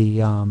and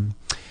the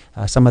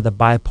some of the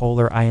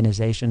bipolar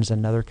ionization is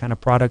another kind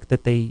of product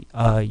that they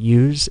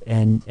use,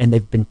 and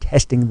they've been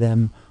testing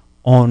them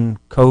on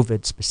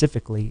COVID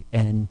specifically,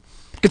 and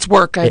it's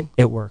working.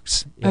 It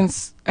works. Yeah.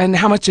 And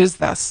how much is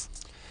this?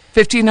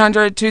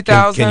 $1,500,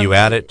 $2,000? Can you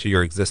add it to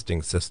your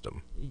existing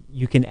system?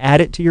 You can add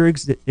it to your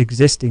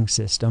existing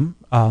system.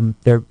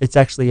 It's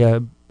actually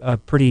a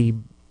pretty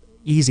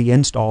easy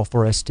install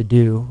for us to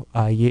do.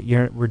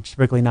 We're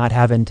typically not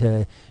having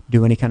to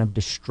do any kind of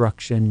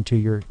destruction to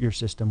your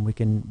system. We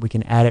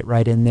can add it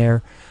right in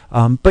there.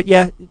 But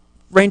yeah,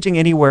 ranging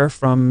anywhere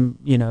from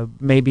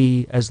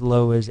maybe as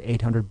low as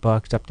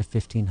 $800 up to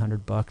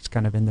 $1,500,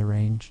 kind of in the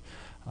range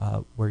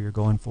where you're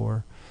going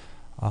for.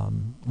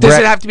 Does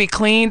it have to be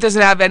clean? Does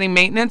it have any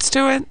maintenance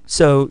to it?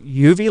 So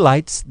UV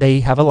lights,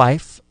 they have a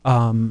life.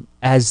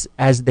 As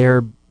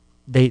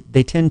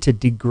they tend to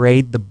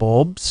degrade the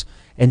bulbs,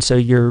 and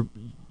so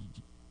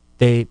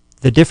the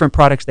different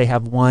products, they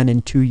have 1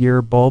 and 2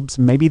 year bulbs.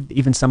 Maybe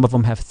even some of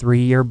them have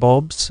 3-year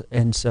bulbs,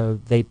 and so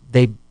they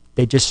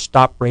just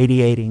stop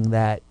radiating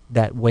that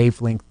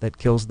wavelength that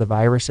kills the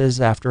viruses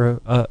after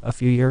a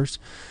few years.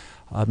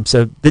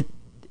 So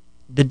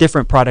the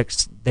different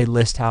products, they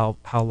list how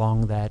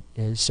long that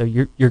is. So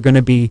you're going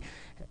to be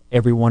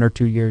every 1 or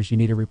 2 years you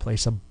need to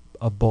replace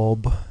a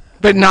bulb,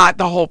 but not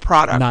the whole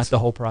product. Not the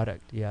whole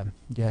product. Yeah.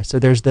 So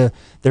there's the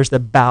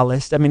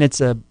ballast. I mean, it's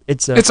a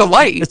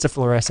light. It's a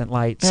fluorescent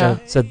light. Yeah.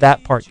 So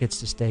that part gets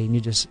to stay, and you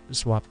just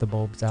swap the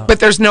bulbs out. But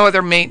there's no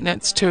other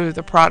maintenance to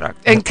the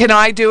product. And can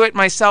I do it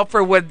myself,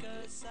 or would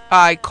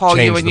I call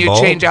you and you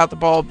change out the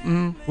bulb?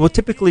 Well,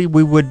 typically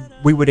we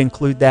would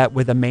include that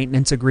with a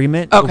maintenance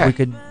agreement.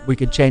 Okay. We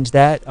could change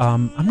that.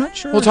 I'm not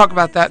sure. We'll talk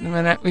about that in a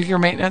minute with your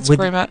maintenance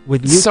agreement.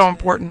 It's so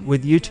important.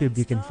 With YouTube,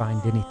 you can find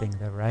anything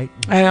though, right?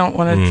 I don't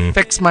want to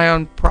fix my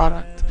own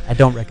product. I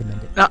don't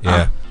recommend it.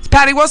 Yeah. It's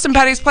Patty Wilson,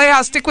 Patty's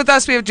Playhouse. Stick with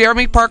us. We have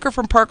Jeremy Parker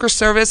from Parker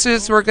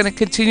Services. We're going to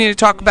continue to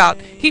talk about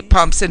heat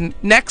pumps, and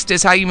next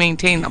is how you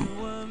maintain them.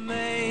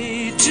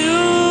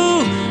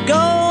 Go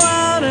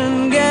out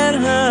and get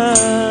her.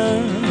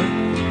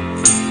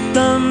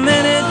 The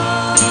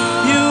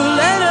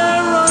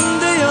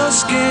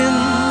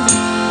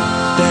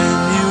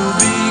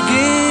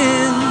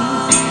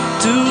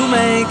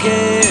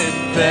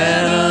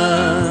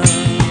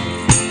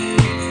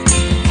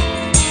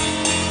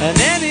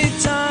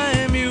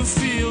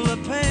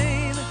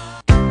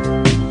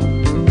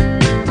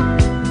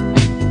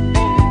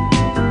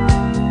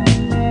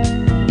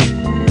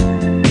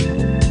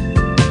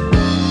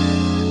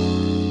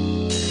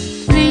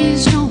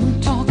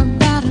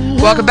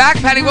Welcome back,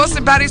 Patty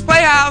Wilson, Patty's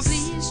Playhouse.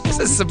 This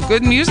is some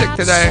good music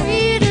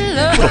today.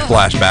 A little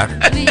flashback.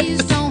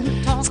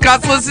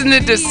 Scott's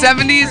listening to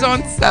 70s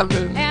on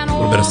 7. A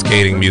little bit of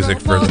skating music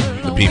for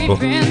the people.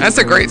 That's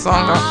a great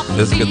song, though. It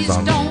is a good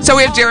song. So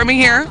we have Jeremy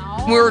here.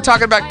 We were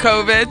talking about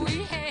COVID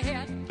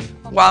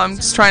while I'm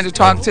just trying to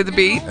talk to the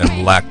beat.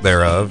 And lack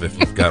thereof, if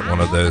you've got one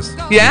of those.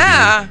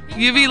 Yeah,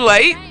 UV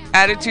light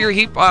added to your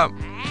heat pump.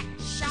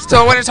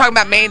 So I want to talk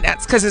about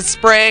maintenance because it's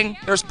spring.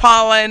 There's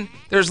pollen.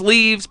 There's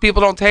leaves.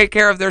 People don't take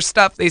care of their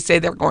stuff. They say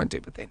they're going to,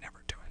 but they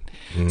never do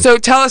it. So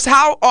tell us,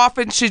 how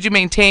often should you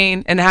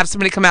maintain and have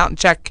somebody come out and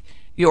check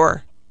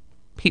your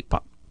heat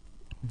pump?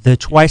 The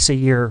twice a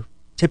year,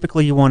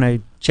 typically you want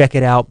to check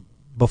it out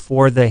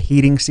before the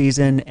heating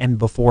season and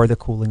before the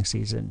cooling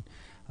season,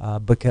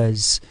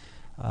 because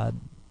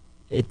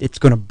it's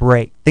going to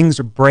break. Things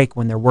break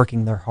when they're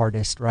working their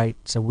hardest, right?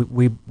 So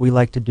we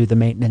like to do the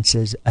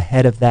maintenances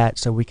ahead of that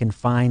so we can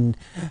find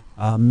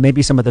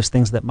maybe some of those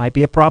things that might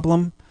be a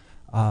problem.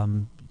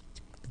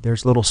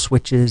 There's little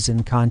switches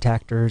and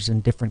contactors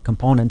and different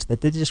components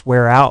that they just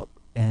wear out.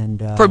 And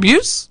from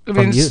use? I mean,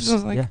 from use,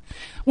 yeah.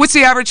 What's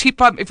the average heat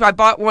pump? If I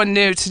bought one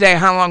new today,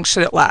 how long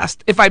should it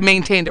last if I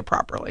maintained it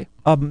properly?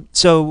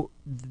 So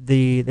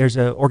there's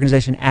an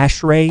organization,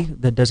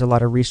 ASHRAE, that does a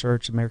lot of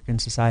research, American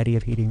Society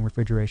of Heating,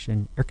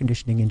 Refrigeration, Air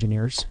Conditioning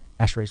Engineers.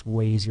 ASHRAE is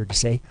way easier to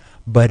say.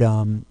 But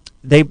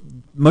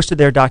most of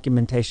their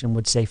documentation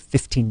would say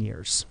 15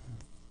 years,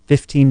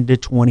 15 to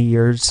 20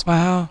 years.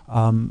 Wow.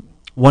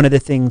 One of the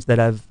things that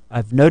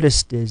I've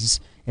noticed is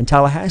in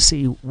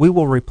Tallahassee, we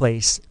will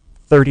replace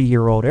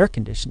 30-year-old air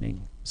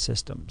conditioning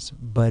systems,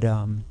 but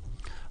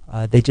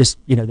they just,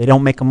 they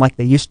don't make them like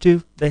they used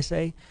to, they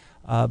say.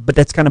 But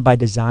that's kind of by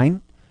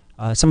design.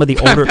 Some of the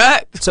older,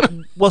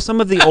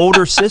 some of the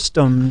older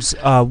systems,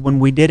 when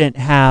we didn't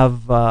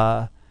have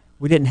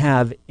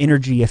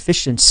energy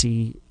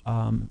efficiency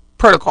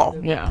protocol,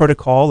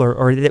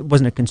 or it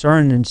wasn't a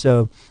concern, and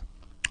so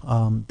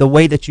the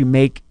way that you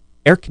make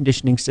air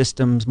conditioning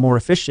systems more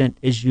efficient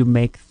is you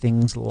make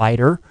things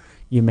lighter.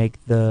 You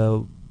make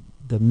the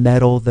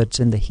metal that's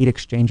in the heat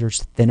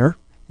exchangers thinner,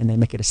 and they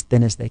make it as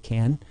thin as they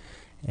can.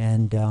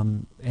 And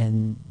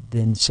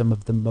then some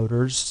of the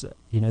motors,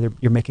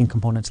 you're making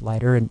components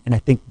lighter. And I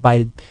think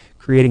by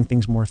creating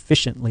things more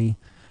efficient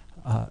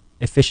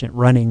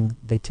running,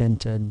 they tend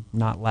to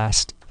not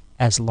last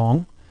as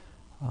long.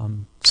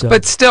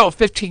 But still,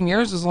 15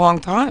 years is a long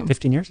time.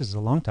 15 years is a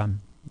long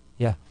time.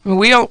 Yeah. When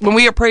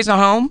we appraise a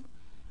home,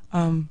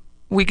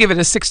 we give it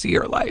a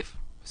 60-year life.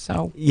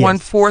 So yes.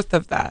 1/4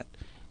 of that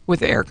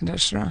with the air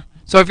conditioner.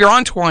 So if you're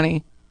on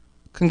 20,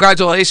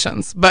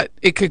 congratulations, but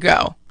it could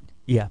go.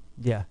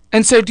 Yeah.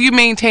 And so do you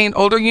maintain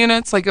older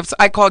units? Like if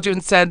I called you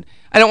and said,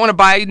 I don't want to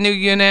buy a new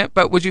unit,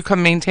 but would you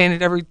come maintain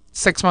it every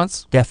 6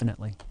 months?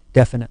 Definitely.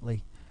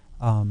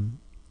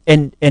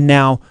 And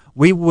now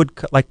we would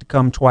like to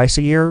come twice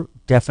a year.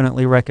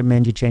 Definitely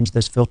recommend you change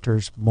those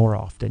filters more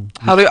often.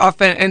 How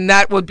often? And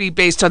that would be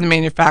based on the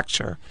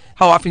manufacturer.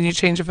 How often you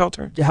change a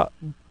filter?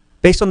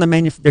 Based on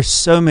the there's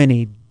so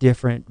many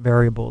different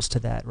variables to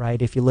that,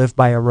 right? If you live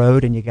by a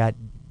road and you got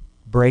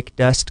brake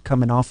dust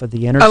coming off of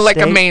the interstate, like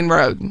a main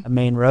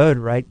road,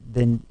 right?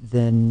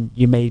 Then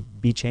you may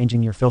be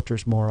changing your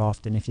filters more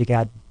often. If you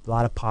got a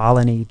lot of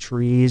pollen-y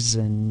trees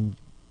and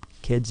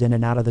kids in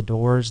and out of the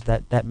doors,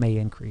 that may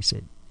increase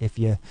it. If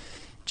you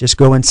just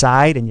go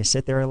inside and you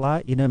sit there a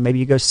lot, maybe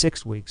you go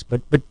 6 weeks.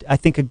 But I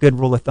think a good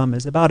rule of thumb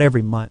is about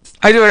every month.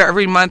 I do it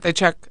every month. I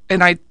check,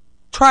 and I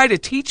try to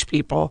teach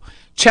people,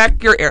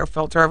 check your air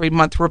filter every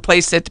month,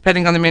 replace it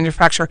depending on the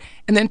manufacturer,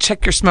 and then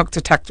check your smoke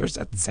detectors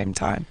at the same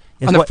time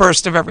on the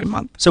first of every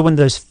month. So when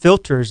those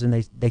filters and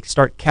they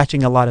start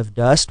catching a lot of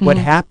dust, what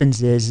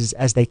happens is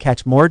as they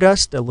catch more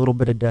dust, a little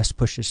bit of dust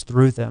pushes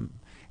through them.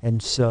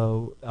 And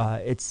so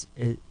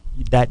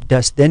that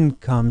dust then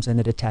comes and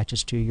it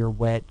attaches to your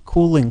wet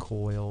cooling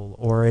coil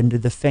or into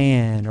the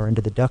fan or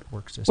into the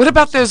ductwork system. What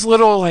about those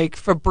little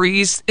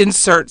Febreze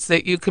inserts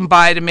that you can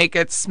buy to make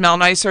it smell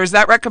nicer? Is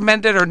that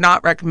recommended or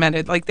not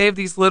recommended? Like they have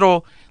these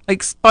little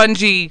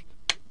spongy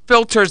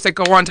filters that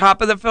go on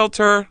top of the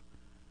filter.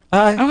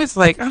 I was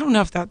I don't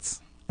know if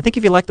that's... I think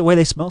if you like the way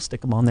they smell,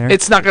 stick them on there.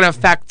 It's not going to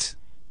affect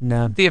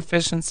the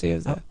efficiency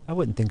of that. I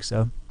wouldn't think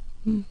so.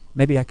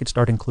 Maybe I could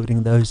start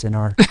including those in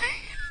our...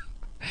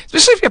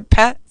 Especially if you have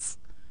pets.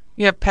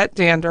 You have pet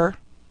dander.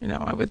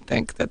 I would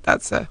think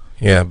that's a...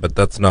 Yeah, but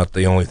that's not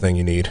the only thing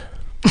you need.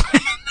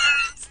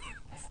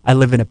 I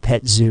live in a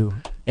pet zoo.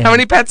 How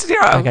many pets do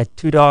you have? I got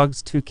 2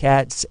 dogs, 2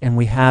 cats, and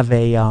we have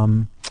a...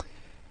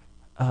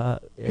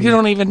 you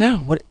don't even know.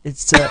 What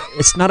it's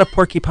not a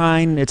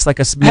porcupine. It's like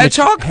a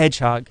hedgehog.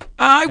 Hedgehog.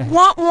 I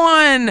want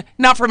one.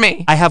 Not for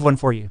me. I have one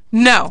for you.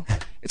 No,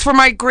 it's for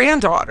my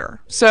granddaughter.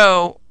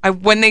 So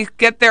when they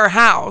get their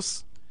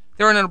house,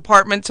 they're in an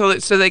apartment so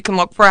they can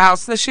look for a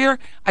house this year.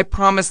 I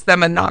promised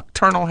them a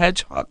nocturnal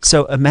hedgehog.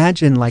 So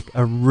imagine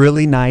a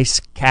really nice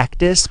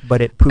cactus,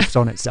 but it poops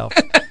on itself.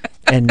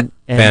 and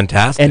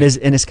Fantastic. And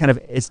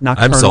it's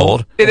nocturnal. I'm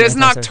sold. It is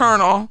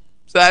nocturnal.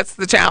 So that's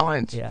the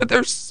challenge. Yeah. But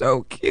they're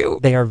so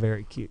cute. They are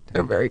very cute.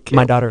 They're very cute.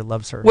 My daughter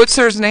loves her. What's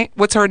her name?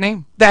 What's her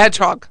name? The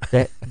hedgehog.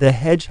 The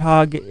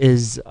hedgehog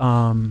is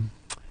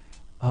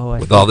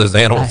With all those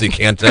animals, he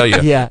can't tell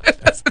you. Yeah.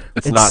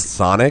 It's not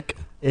Sonic.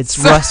 It's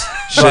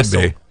Should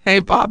Russell. be. Hey,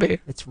 Bobby.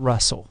 It's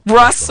Russell.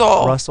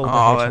 Russell. Russell the Oh,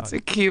 hedgehog. that's a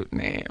cute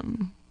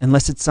name.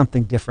 Unless it's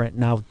something different,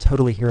 and I'll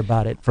totally hear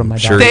about it from my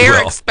Sure daughter. you They're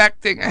will.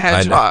 expecting a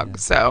hedgehog,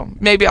 so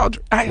maybe I'll.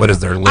 What is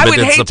there, I would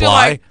limited hate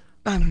supply?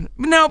 To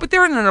no, but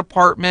they're in an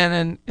apartment,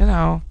 and they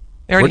Where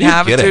already do you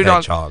have get a a two dog.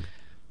 hedgehog?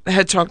 The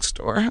hedgehog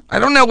store. I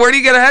don't know. Where do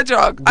you get a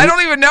hedgehog? I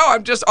don't even know.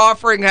 I'm just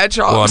offering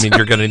hedgehogs. Well, I mean,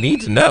 you're going to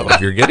need to know if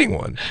you're getting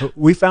one.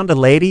 We found a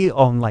lady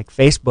on like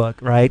Facebook,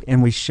 right?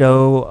 And we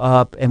show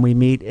up and we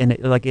meet, and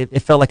it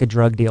felt like a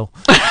drug deal.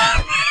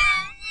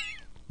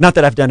 Not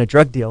that I've done a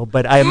drug deal,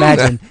 but I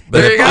imagine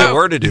But There if you I go.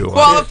 were to do one,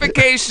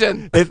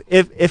 Qualification.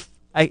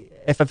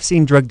 if I've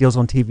seen drug deals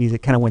on TV,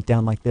 it kind of went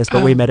down like this.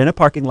 But we met in a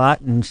parking lot,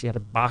 and she had a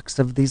box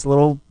of these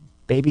little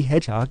baby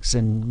hedgehogs,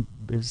 and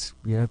it was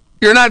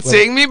You're not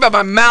seeing me, but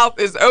my mouth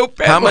is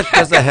open. how much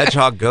does a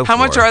hedgehog go for? How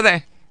much are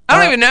they? I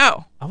don't even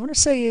know. I want to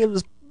say it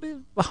was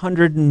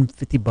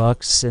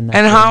 $150, and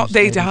how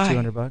they die?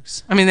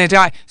 $200. I mean, they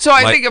die. So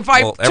I Like, think if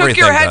I well, took your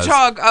everything does.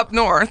 hedgehog up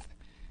north,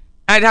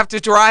 I'd have to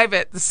drive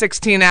it the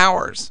 16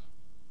 hours,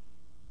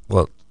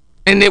 Well,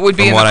 and it would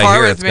be from in what the I car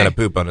hear, with it's me. going to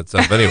poop on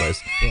itself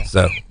anyways.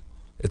 So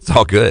it's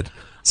all good.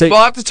 So We'll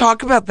have to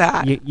talk about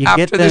that You after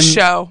get the them-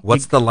 show.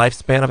 What's the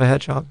lifespan of a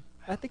hedgehog?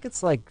 I think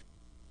it's like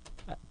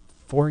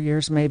 4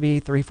 years, maybe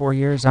 3-4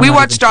 years. We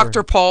watched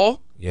Dr.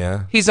 Pol.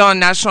 Yeah. He's on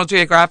National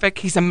Geographic.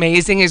 He's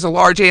amazing. He's a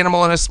large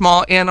animal and a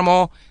small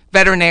animal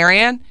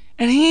veterinarian.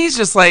 And he's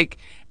just like,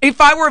 if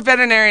I were a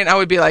veterinarian, I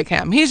would be like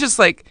him. He's just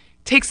like,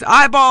 takes the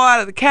eyeball out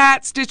of the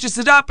cat, stitches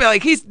it up.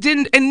 Like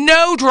and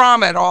no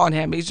drama at all on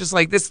him. He's just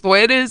like, this is the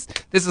way it is.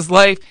 This is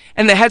life.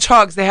 And the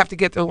hedgehogs, they have to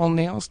get their little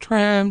nails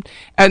trimmed,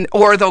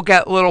 or they'll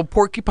get a little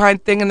porcupine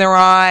thing in their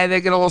eye.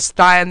 They get a little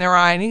sty in their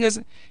eye. And he goes,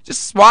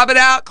 just swab it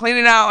out, clean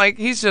it out. Like,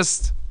 he's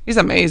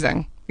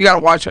amazing. You got to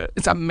watch it.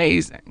 It's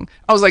amazing.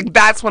 I was like,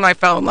 that's when I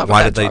fell in love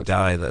Why with did they hedgehogs.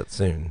 die that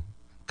soon?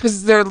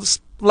 Because their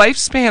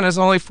lifespan is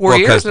only 4 Well,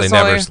 years. because they It's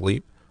never only-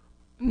 sleep.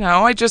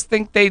 No, I just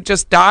think they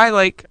just die.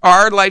 Like,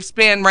 our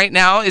lifespan right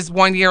now is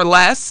 1 year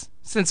less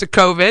since the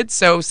COVID.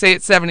 So say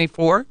it's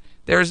 74.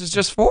 Theirs is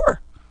just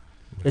 4.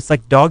 It's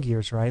like dog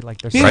years, right? Like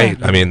they're Right.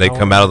 I mean, they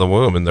come out of the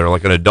womb and they're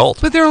like an adult.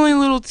 But they're only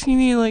little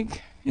teeny,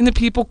 like, and the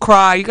people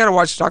cry. You got to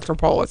watch Dr.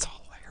 Pol. It's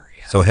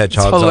hilarious. So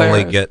hedgehogs only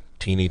hilarious. get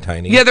teeny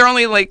tiny. Yeah, they're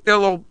only like, they're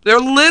little.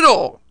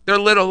 They're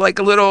little, like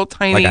a little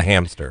tiny. Like a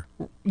hamster.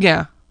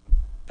 Yeah.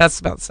 That's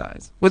about the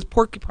size. With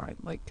porcupine.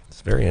 Like, It's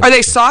very are interesting.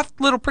 they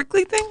soft little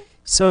prickly thing?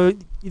 So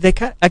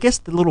I guess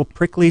the little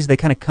pricklies, they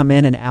kind of come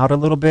in and out a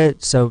little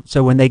bit. So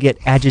when they get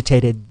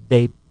agitated,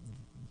 they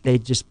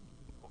just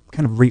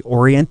kind of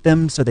reorient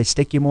them so they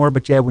stick you more.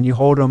 But yeah, when you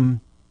hold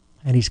him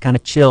and he's kind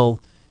of chill,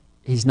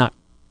 he's not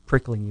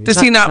prickling you. Does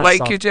He's he not like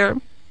soft. you,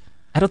 Jeremy?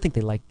 I don't think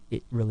they like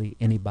it, really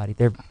anybody.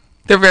 They're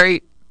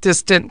very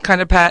distant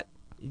kind of pet.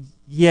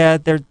 Yeah,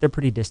 they're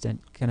pretty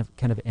distant, kind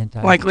of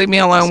anti. Like, leave me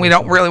alone. We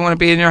don't really want to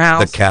be in your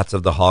house. The cats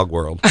of the hog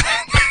world.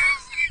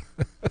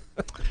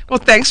 Well,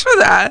 thanks for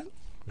that.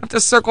 I have to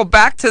circle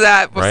back to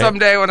that Right.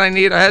 someday when I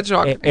need a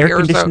hedgehog. Air here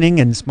or so. conditioning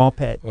and small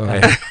pet.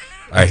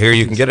 I hear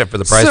you can get it for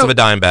the price So- of a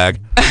dime bag.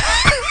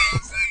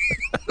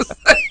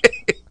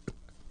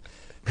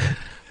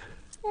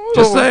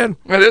 Just saying.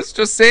 It is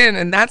just saying,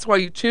 and that's why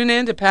you tune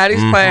in to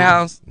Patty's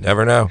Playhouse.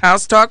 Never know.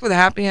 House talk with a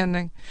happy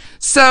ending.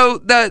 So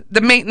the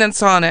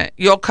maintenance on it,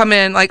 you'll come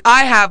in, like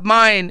I have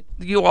mine,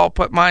 you all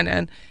put mine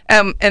in,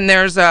 and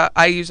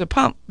I use a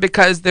pump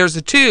because there's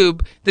a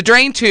tube. The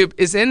drain tube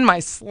is in my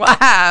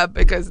slab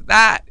because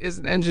that is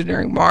an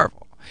engineering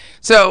marvel.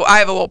 So I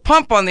have a little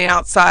pump on the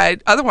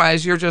outside.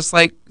 Otherwise, you're just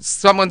like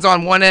someone's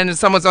on one end and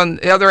someone's on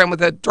the other end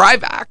with a dry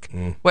vac,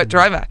 wet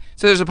dry vac.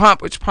 So there's a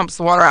pump which pumps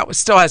the water out, which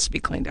still has to be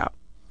cleaned out.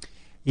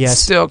 Yes.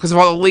 Still, because of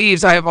all the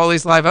leaves, I have all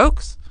these live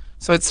oaks.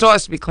 So it still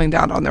has to be cleaned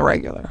out on the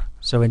regular.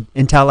 So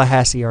in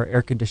Tallahassee, our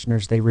air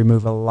conditioners, they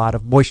remove a lot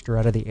of moisture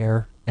out of the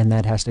air, and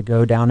that has to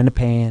go down in a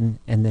pan,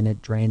 and then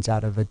it drains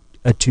out of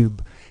a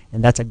tube.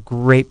 And that's a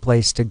great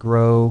place to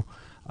grow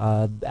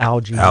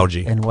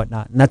algae and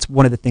whatnot. And that's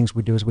one of the things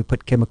we do is we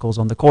put chemicals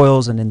on the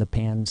coils and in the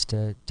pans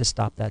to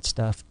stop that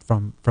stuff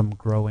from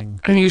growing.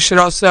 And you should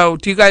also,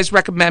 do you guys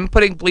recommend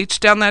putting bleach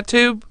down that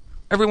tube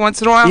every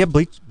once in a while? Yeah,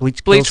 bleach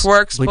Bleach kills-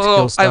 works. bleach A little-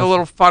 kills I have a stuff.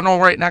 little funnel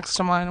right next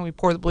to mine, and we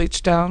pour the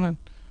bleach down and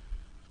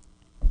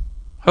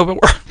hope it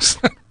works.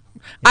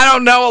 I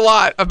don't know a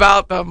lot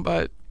about them,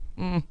 but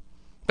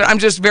I'm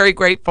just very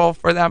grateful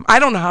for them. I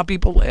don't know how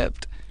people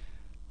lived,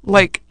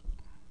 like,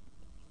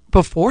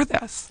 before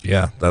this.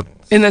 Yeah.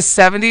 In the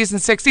 70s and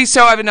 60s.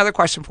 So I have another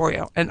question for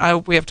you, and I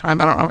hope we have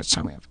time. I don't know how much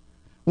time we have.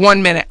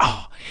 1 minute.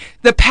 Oh,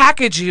 the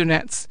package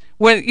units.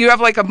 When you have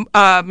like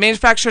a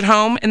manufactured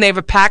home and they have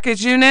a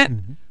package unit,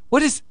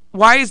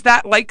 why is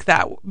that like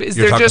that? Is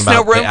You're there talking just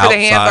no about room the for the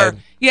handler?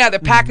 outside? Yeah, the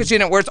package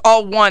unit where it's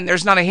all one.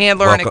 There's not a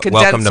handler and a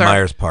condenser. Welcome to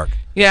Myers Park.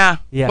 Yeah.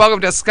 Yeah. Welcome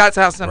to Scott's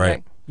house someday.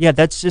 Right. Yeah,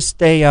 that's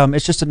just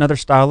it's just another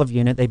style of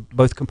unit.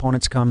 Both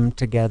components come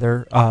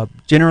together.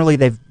 Generally,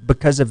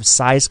 because of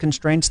size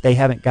constraints, they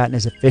haven't gotten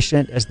as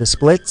efficient as the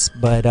splits.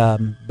 But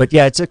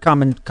yeah, it's a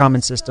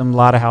common system. A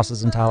lot of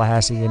houses in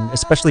Tallahassee, and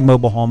especially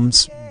mobile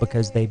homes,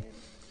 because they're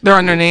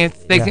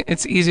underneath.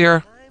 It's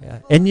easier. Yeah,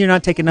 and you're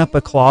not taking up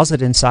a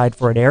closet inside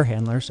for an air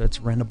handler, so it's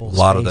rentable. A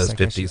lot of those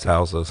 50s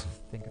houses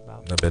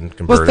have been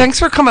converted. Well, thanks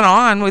for coming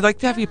on. We'd like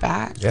to have you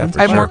back. Yeah,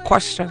 I have more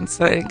questions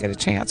that I didn't get a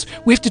chance.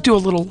 We have to do a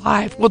little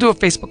live. We'll do a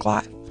Facebook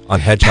Live. On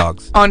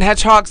hedgehogs. On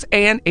hedgehogs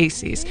and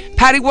ACs.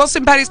 Patty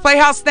Wilson, Patty's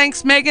Playhouse.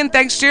 Thanks, Megan.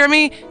 Thanks,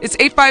 Jeremy. It's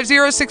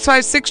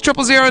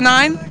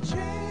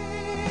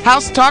 850-656-0009.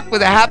 House Talk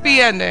with a happy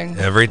ending.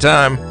 Every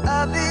time.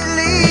 I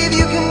believe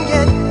you